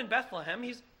born in Bethlehem,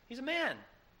 he's a man.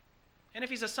 And if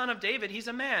he's a son of David, he's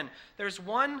a man. There's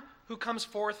one who comes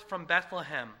forth from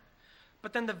Bethlehem.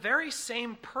 But then the very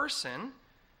same person,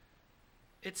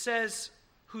 it says,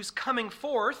 who's coming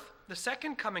forth, the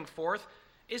second coming forth,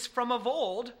 is from of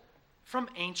old, from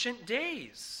ancient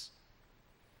days.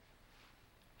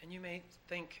 And you may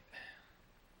think,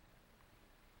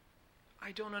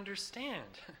 I don't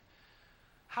understand.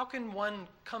 How can one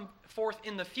come forth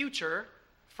in the future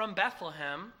from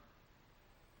Bethlehem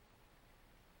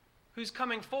who's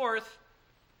coming forth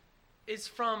is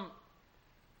from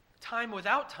time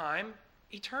without time,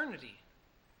 eternity?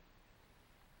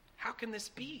 How can this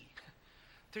be?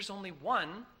 There's only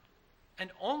one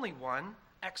and only one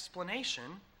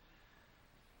explanation,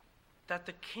 that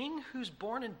the king who's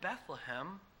born in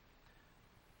Bethlehem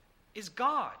is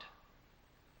God,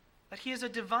 that he is a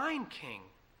divine king.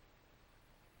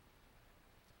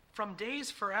 From days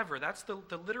forever, that's the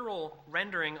literal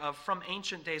rendering of from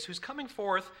ancient days, whose coming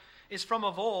forth is from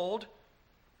of old,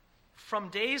 from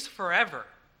days forever.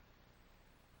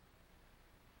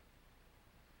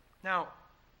 Now,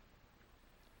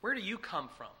 where do you come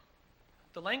from?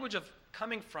 The language of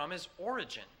coming from is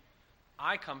origin.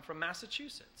 I come from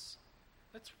Massachusetts.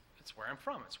 That's where I'm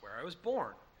from. It's where I was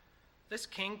born. This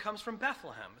king comes from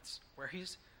Bethlehem. It's where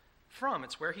he's from.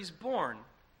 It's where he's born.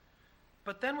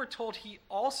 But then we're told he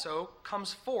also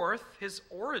comes forth, his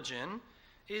origin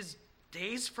is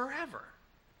days forever.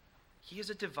 He is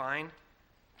a divine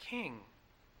king.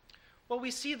 Well,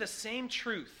 we see the same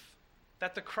truth,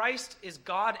 that the Christ is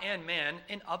God and man,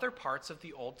 in other parts of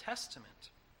the Old Testament.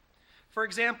 For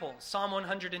example, Psalm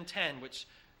 110, which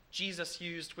Jesus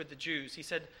used with the Jews. He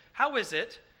said, how is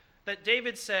it that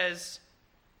David says,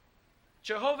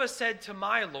 Jehovah said to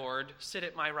my Lord, sit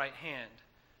at my right hand?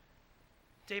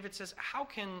 David says, how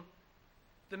can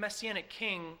the Messianic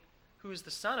king, who is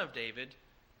the son of David,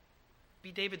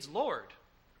 be David's Lord?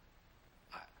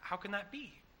 How can that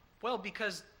be? Well,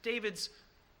 because David's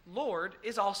Lord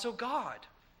is also God.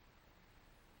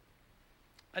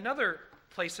 Another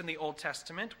place in the Old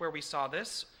Testament where we saw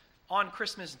this on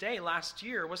Christmas Day last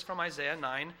year was from Isaiah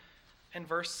 9 and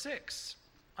verse 6.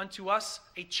 Unto us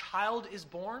a child is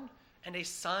born, and a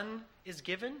son is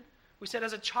given. We said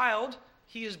as a child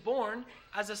he is born,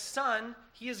 as a son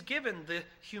he is given the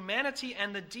humanity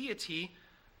and the deity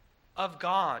of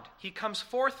God. He comes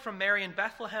forth from Mary in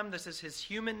Bethlehem. This is his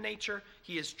human nature.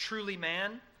 He is truly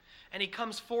man. And he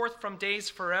comes forth from days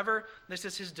forever. This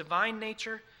is his divine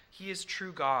nature. He is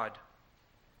true God.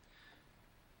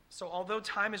 So although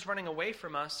time is running away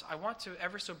from us, I want to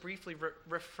ever so briefly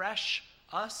refresh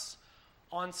us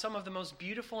on some of the most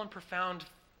beautiful and profound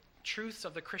truths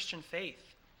of the Christian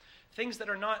faith. Things that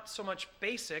are not so much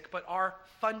basic, but are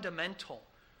fundamental.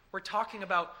 We're talking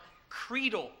about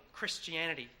creedal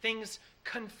Christianity, things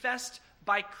confessed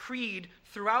by creed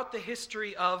throughout the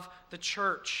history of the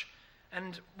church.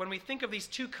 And when we think of these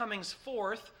two comings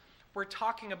forth, we're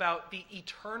talking about the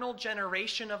eternal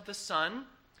generation of the Son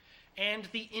and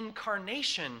the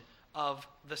incarnation of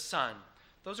the Son.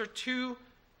 Those are two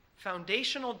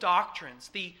foundational doctrines,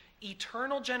 the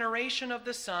eternal generation of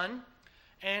the Son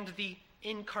and the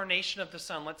incarnation of the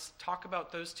Son. Let's talk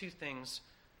about those two things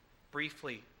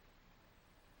briefly.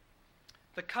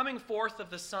 The coming forth of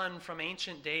the Son from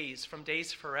ancient days, from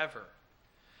days forever,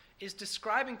 is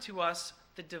describing to us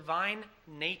the divine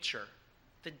nature,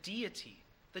 the deity,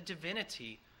 the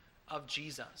divinity of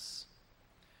Jesus.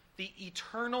 The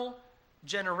eternal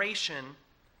generation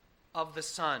of the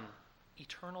Son.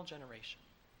 Eternal generation.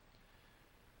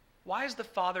 Why is the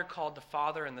Father called the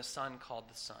Father and the Son called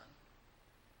the Son?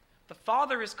 The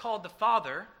Father is called the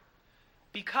Father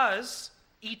because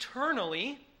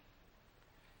eternally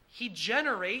he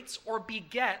generates or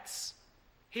begets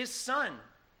his Son.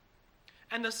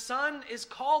 And the Son is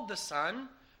called the Son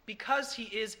because he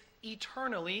is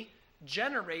eternally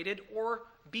generated or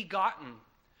begotten.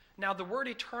 Now, the word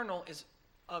eternal is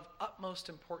of utmost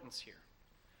importance here.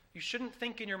 You shouldn't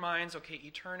think in your minds, okay,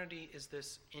 eternity is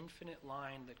this infinite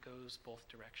line that goes both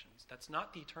directions. That's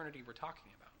not the eternity we're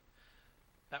talking about.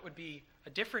 That would be a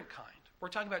different kind. We're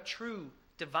talking about true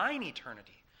divine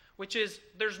eternity, which is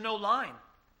there's no line.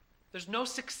 There's no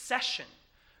succession.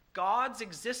 God's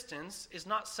existence is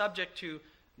not subject to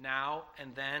now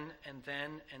and then and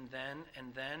then and then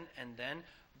and then and then.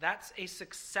 That's a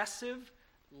successive,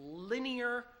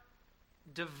 linear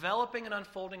developing and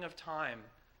unfolding of time.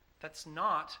 That's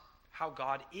not how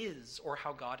God is or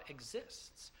how God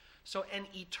exists. So an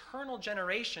eternal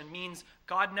generation means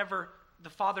the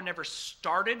Father never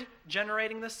started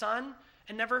generating the Son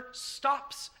and never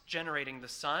stops generating the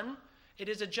Son. It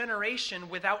is a generation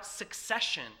without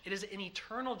succession. It is an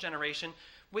eternal generation,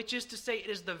 which is to say it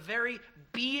is the very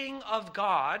being of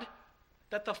God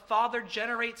that the Father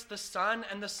generates the Son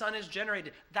and the Son is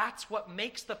generated. That's what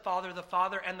makes the Father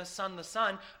and the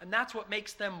Son, and that's what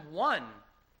makes them one.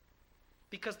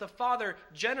 Because the Father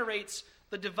generates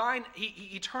the divine,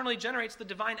 he eternally generates the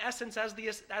divine essence as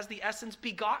the essence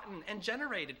begotten and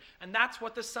generated. And that's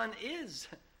what the Son is,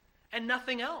 and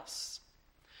nothing else.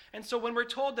 And so when we're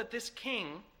told that this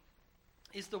king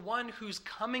is the one whose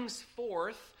comings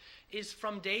forth is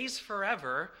from days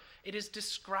forever, it is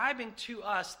describing to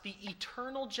us the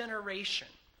eternal generation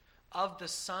of the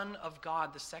Son of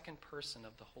God, the second person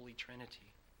of the Holy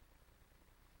Trinity.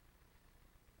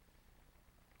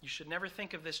 You should never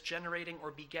think of this generating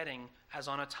or begetting as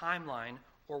on a timeline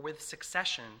or with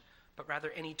succession, but rather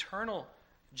an eternal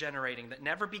generating that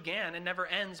never began and never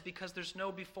ends because there's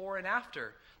no before and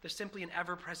after. There's simply an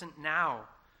ever-present now.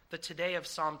 The today of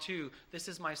Psalm 2, this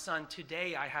is my Son,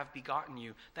 today I have begotten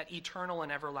you. That eternal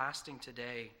and everlasting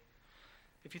today.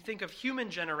 If you think of human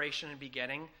generation and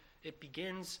begetting, it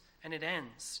begins and it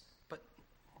ends. But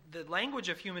the language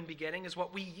of human begetting is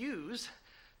what we use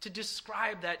to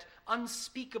describe that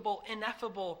unspeakable,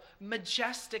 ineffable,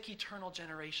 majestic, eternal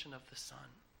generation of the Son.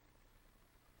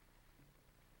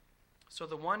 So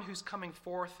the one whose coming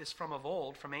forth is from of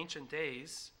old, from ancient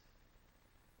days,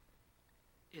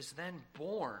 is then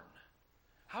born.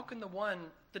 How can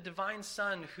the divine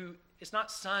Son, who is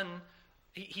not Son,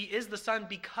 he is the Son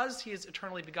because he is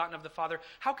eternally begotten of the Father,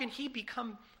 how can he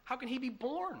be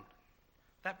born?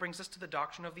 That brings us to the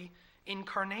doctrine of the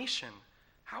incarnation.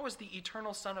 How is the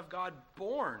eternal Son of God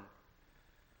born?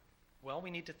 Well, we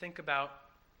need to think about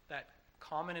that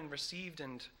common and received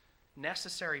and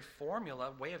necessary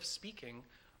formula, way of speaking,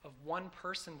 of one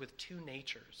person with two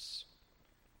natures.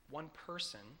 One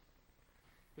person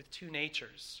with two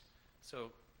natures.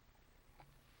 So,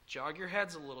 jog your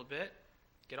heads a little bit,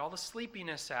 get all the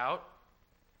sleepiness out,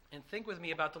 and think with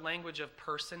me about the language of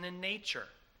person and nature.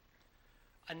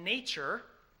 A nature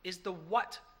is the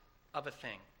what of a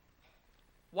thing.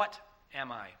 What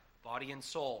am I? Body and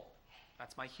soul.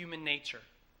 That's my human nature.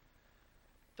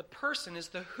 The person is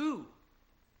the who.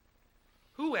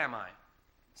 Who am I?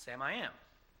 Sam, I am.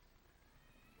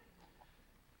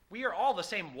 We are all the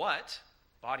same what,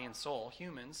 body and soul,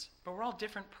 humans, but we're all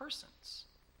different persons.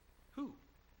 Who?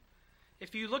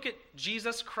 If you look at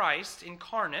Jesus Christ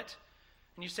incarnate,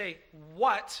 and you say,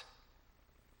 what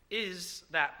is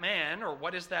that man, or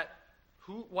what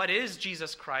is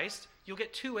Jesus Christ, you'll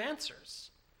get two answers.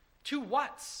 Two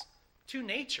whats, two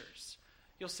natures.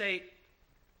 You'll say,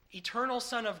 eternal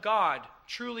Son of God,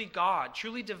 truly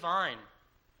divine.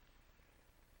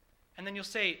 And then you'll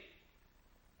say,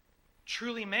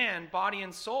 truly man, body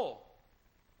and soul,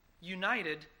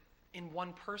 united in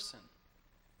one person,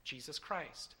 Jesus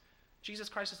Christ. Jesus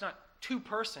Christ is not two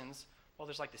persons. Well,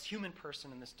 there's like this human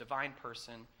person and this divine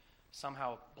person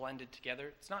somehow blended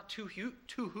together. It's not two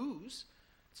who's,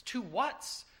 it's two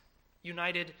whats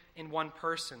united in one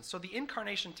person. So the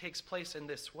incarnation takes place in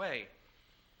this way.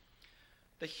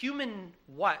 The human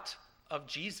what of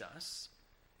Jesus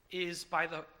is by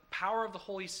the power of the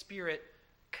Holy Spirit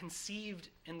conceived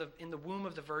in the womb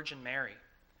of the Virgin Mary.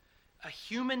 A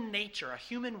human nature, a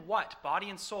human what, body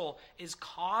and soul, is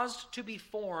caused to be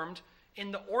formed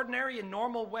in the ordinary and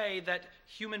normal way that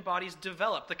human bodies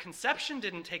develop. The conception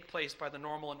didn't take place by the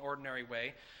normal and ordinary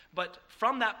way, but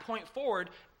from that point forward,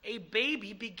 a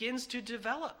baby begins to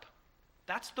develop.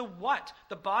 That's the what,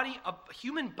 the body, a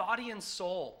human body and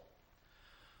soul.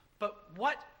 But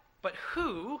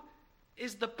who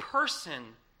is the person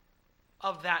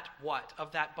of that what,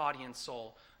 of that body and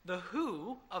soul? The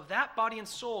who of that body and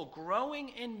soul growing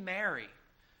in Mary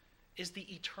is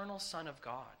the eternal Son of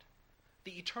God.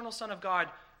 The eternal Son of God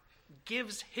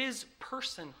gives his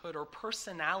personhood or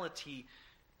personality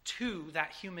to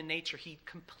that human nature. He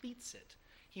completes it.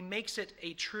 He makes it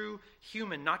a true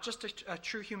human, not just a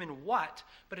true human what,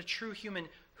 but a true human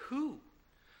who.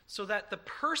 So that the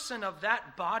person of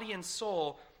that body and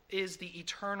soul is the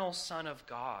eternal Son of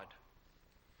God.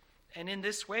 And in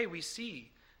this way we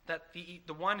see that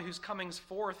the one whose comings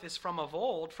forth is from of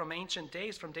old, from ancient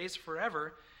days, from days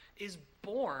forever, is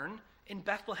born in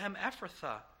Bethlehem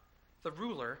Ephrathah, the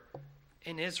ruler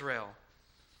in Israel.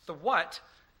 The what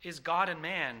is God and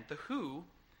man. The who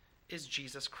is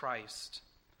Jesus Christ.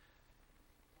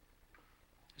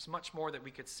 There's much more that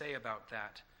we could say about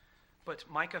that. But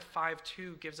Micah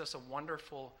 5:2 gives us a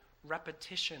wonderful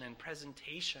repetition and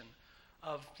presentation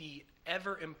of the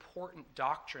ever-important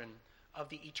doctrine of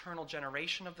the eternal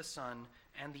generation of the Son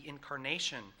and the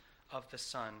incarnation of the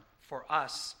Son for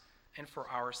us and for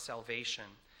our salvation.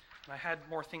 I had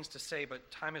more things to say,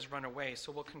 but time has run away,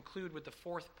 so we'll conclude with the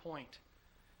fourth point.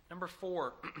 Number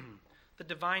 4, the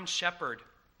divine shepherd.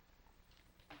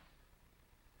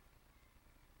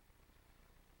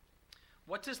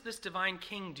 What does this divine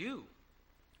king do?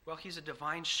 Well, he's a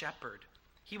divine shepherd.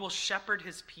 He will shepherd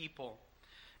his people.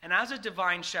 And as a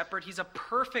divine shepherd, he's a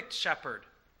perfect shepherd.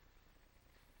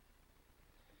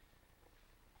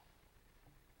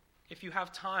 If you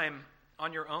have time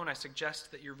on your own, I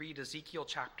suggest that you read Ezekiel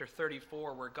chapter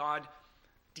 34, where God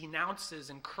denounces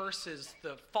and curses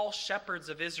the false shepherds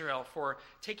of Israel for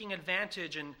taking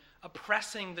advantage and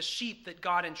oppressing the sheep that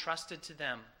God entrusted to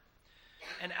them.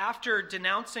 And after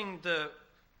denouncing the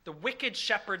wicked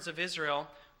shepherds of Israel,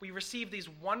 we receive these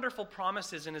wonderful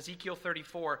promises in Ezekiel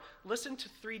 34. Listen to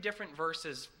 3 different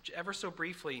verses, ever so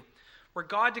briefly, where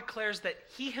God declares that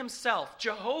he himself,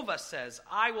 Jehovah, says,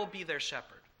 I will be their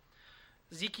shepherd.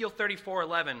 Ezekiel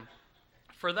 34:11,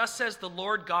 for thus says the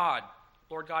Lord God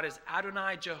is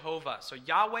Adonai Jehovah. So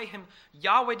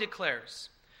Yahweh declares,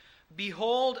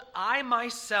 behold, I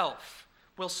myself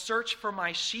will search for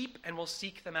my sheep and will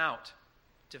seek them out.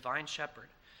 Divine shepherd.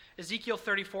 Ezekiel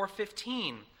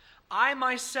 34:15, I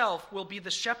myself will be the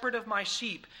shepherd of my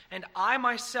sheep, and I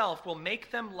myself will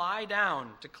make them lie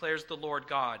down, declares the Lord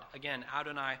God. Again,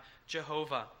 Adonai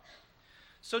Jehovah.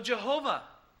 So Jehovah,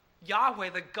 Yahweh,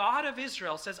 the God of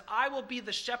Israel, says, I will be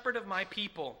the shepherd of my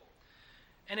people.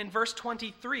 And in verse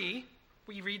 23,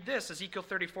 we read this, Ezekiel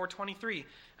 34:23,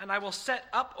 and I will set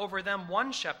up over them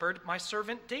one shepherd, my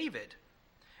servant David,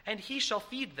 and he shall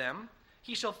feed them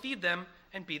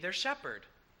and be their shepherd.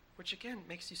 Which again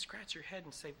makes you scratch your head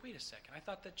and say, wait a second, I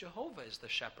thought that Jehovah is the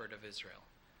shepherd of Israel.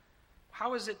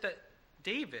 How is it that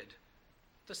David,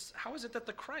 how is it that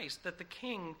the Christ, that the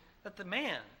king, that the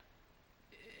man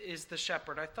is the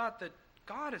shepherd? I thought that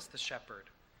God is the shepherd.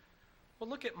 Well,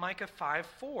 look at Micah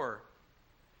 5:4.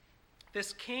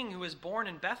 This king who is born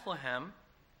in Bethlehem,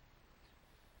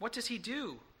 what does he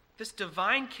do? This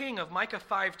divine king of Micah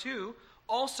 5:2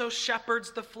 also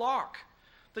shepherds the flock.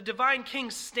 The divine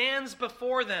king stands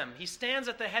before them. He stands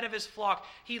at the head of his flock.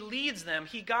 He leads them.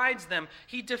 He guides them.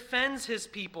 He defends his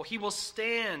people. He will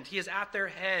stand. He is at their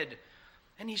head.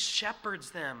 And he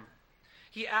shepherds them.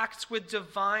 He acts with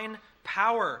divine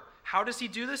power. How does he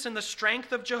do this? In the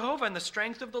strength of Jehovah, in the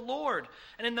strength of the Lord,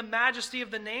 and in the majesty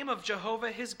of the name of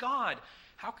Jehovah his God.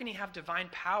 How can he have divine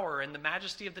power in the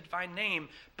majesty of the divine name?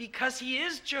 Because he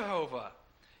is Jehovah.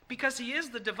 Because he is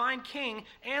the divine king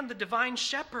and the divine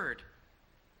shepherd.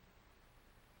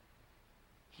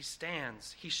 He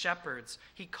stands, he shepherds,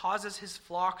 he causes his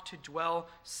flock to dwell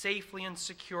safely and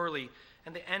securely.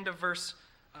 And the end of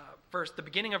the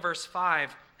beginning of verse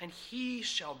 5, and he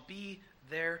shall be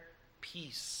their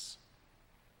peace.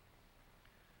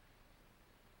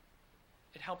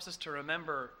 It helps us to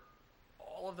remember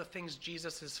all of the things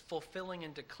Jesus is fulfilling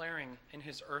and declaring in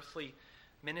his earthly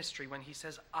ministry when he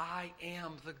says, I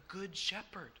am the good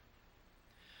shepherd.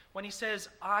 When he says,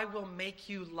 I will make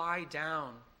you lie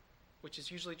down, which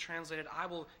is usually translated, I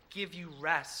will give you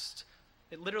rest.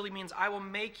 It literally means, I will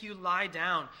make you lie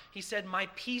down. He said, my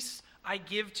peace I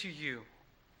give to you.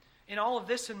 In all of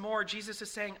this and more, Jesus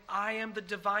is saying, I am the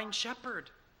divine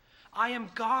shepherd. I am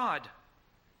God.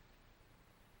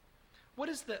 What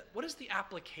is the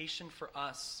application for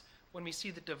us when we see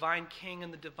the divine king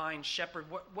and the divine shepherd?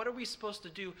 What are we supposed to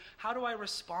do? How do I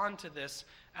respond to this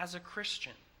as a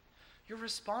Christian? Your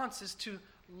response is to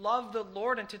love the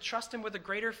Lord and to trust him with a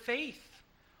greater faith.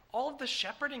 All of the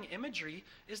shepherding imagery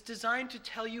is designed to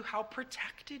tell you how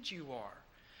protected you are,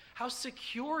 how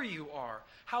secure you are,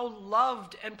 how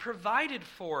loved and provided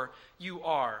for you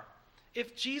are.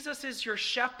 If Jesus is your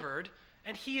shepherd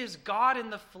and he is God in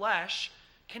the flesh,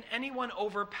 can anyone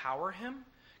overpower him?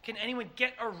 Can anyone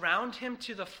get around him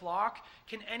to the flock?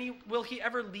 Will he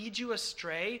ever lead you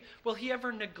astray? Will he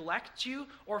ever neglect you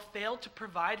or fail to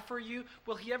provide for you?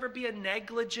 Will he ever be a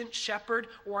negligent shepherd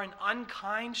or an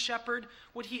unkind shepherd?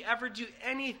 Would he ever do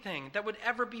anything that would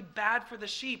ever be bad for the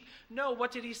sheep? No,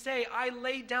 what did he say? I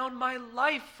lay down my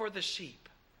life for the sheep.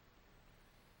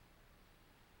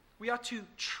 We ought to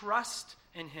trust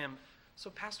in him. So,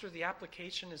 Pastor, the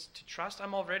application is to trust.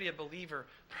 I'm already a believer.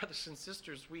 Brothers and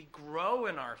sisters, we grow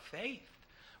in our faith.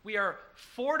 We are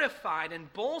fortified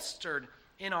and bolstered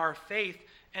in our faith.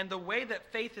 And the way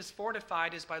that faith is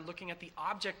fortified is by looking at the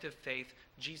object of faith,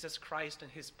 Jesus Christ,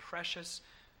 and his precious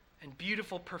and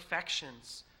beautiful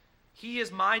perfections. He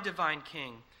is my divine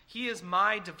king. He is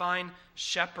my divine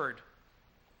shepherd.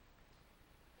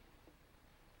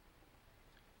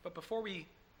 But before we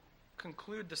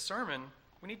conclude the sermon,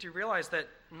 we need to realize that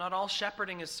not all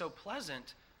shepherding is so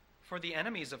pleasant for the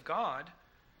enemies of God.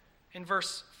 In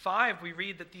verse 5, we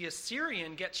read that the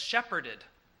Assyrian gets shepherded.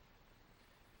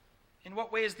 In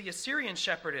what way is the Assyrian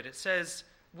shepherded? It says,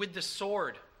 with the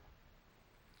sword.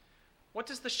 What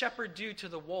does the shepherd do to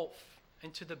the wolf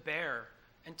and to the bear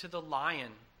and to the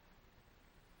lion?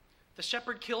 The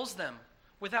shepherd kills them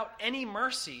without any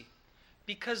mercy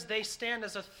because they stand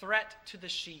as a threat to the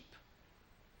sheep.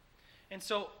 And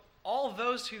so all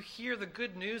those who hear the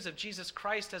good news of Jesus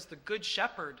Christ as the good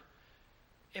shepherd,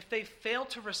 if they fail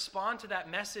to respond to that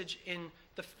message in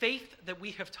the faith that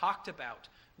we have talked about,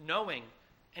 knowing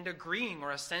and agreeing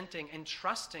or assenting and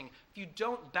trusting, if you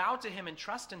don't bow to him and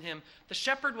trust in him, the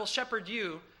shepherd will shepherd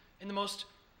you in the most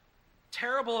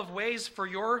terrible of ways for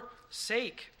your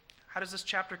sake. How does this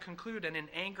chapter conclude? And in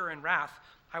anger and wrath,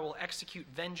 I will execute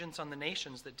vengeance on the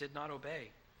nations that did not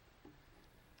obey.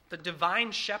 The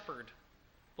divine shepherd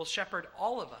will shepherd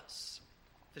all of us,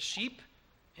 the sheep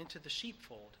into the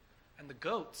sheepfold, and the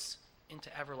goats into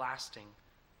everlasting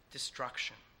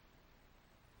destruction.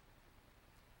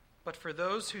 But for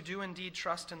those who do indeed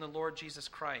trust in the Lord Jesus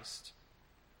Christ,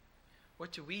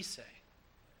 what do we say?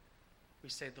 We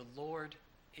say, the Lord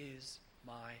is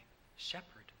my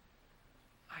shepherd.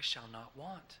 I shall not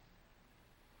want.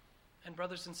 And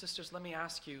brothers and sisters, let me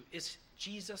ask you, is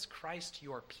Jesus Christ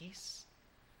your peace?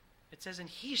 It says, and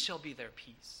he shall be their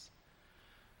peace.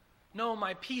 No,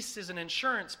 my peace is an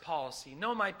insurance policy.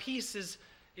 No, my peace is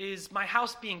my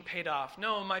house being paid off.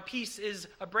 No, my peace is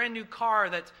a brand new car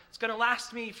that's going to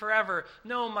last me forever.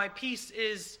 No, my peace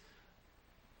is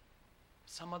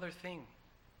some other thing.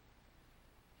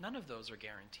 None of those are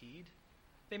guaranteed.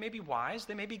 They may be wise,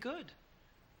 they may be good.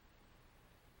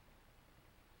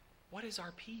 What is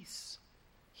our peace?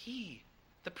 He,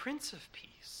 the Prince of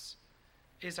Peace,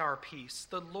 is our peace.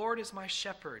 The Lord is my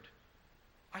shepherd.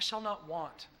 I shall not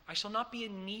want. I shall not be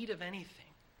in need of anything.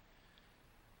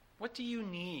 What do you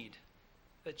need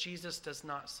that Jesus does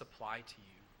not supply to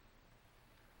you?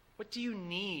 What do you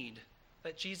need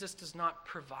that Jesus does not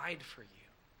provide for you?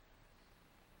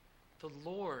 The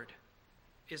Lord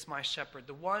is my shepherd,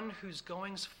 the one whose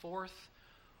goings forth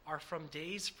are from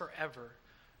days forever,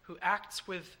 who acts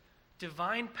with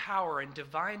divine power and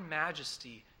divine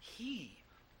majesty. He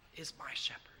is my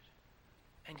shepherd,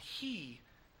 and he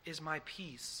is my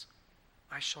peace.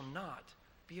 I shall not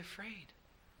be afraid.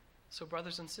 So,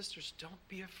 brothers and sisters, don't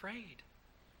be afraid.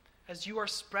 As you are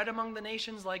spread among the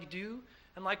nations like dew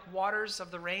and like waters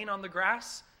of the rain on the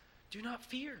grass, do not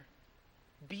fear.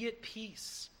 Be at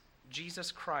peace.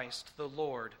 Jesus Christ, the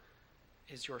Lord,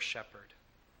 is your shepherd.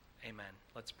 Amen.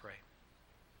 Let's pray.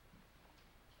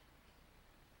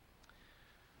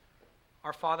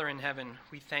 Our Father in heaven,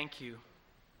 we thank you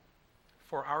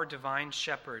for our divine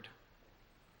shepherd,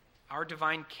 our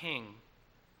divine King,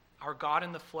 our God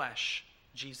in the flesh,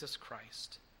 Jesus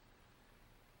Christ.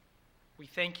 We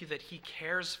thank you that he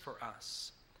cares for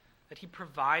us, that he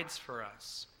provides for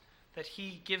us, that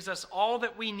he gives us all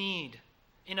that we need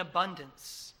in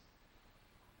abundance,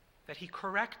 that he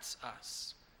corrects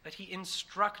us, that he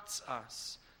instructs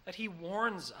us, that he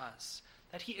warns us,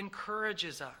 that he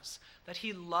encourages us, that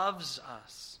he loves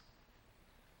us.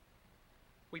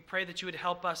 We pray that you would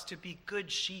help us to be good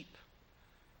sheep,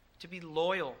 to be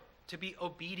loyal, to be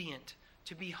obedient,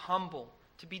 to be humble,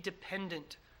 to be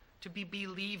dependent, to be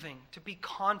believing, to be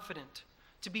confident,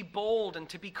 to be bold, and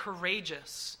to be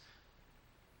courageous.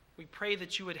 We pray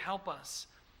that you would help us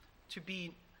to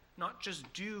be not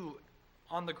just dew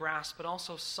on the grass, but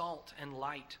also salt and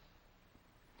light,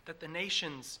 that the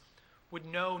nations would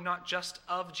know not just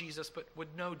of Jesus, but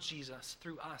would know Jesus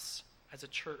through us as a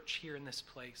church here in this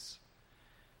place.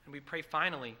 And we pray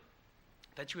finally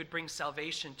that you would bring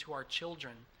salvation to our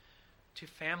children, to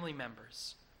family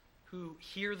members who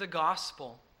hear the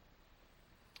gospel,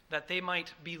 that they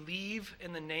might believe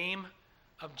in the name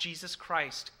of Jesus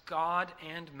Christ, God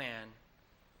and man,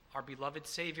 our beloved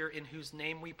Savior, in whose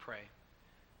name we pray.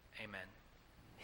 Amen.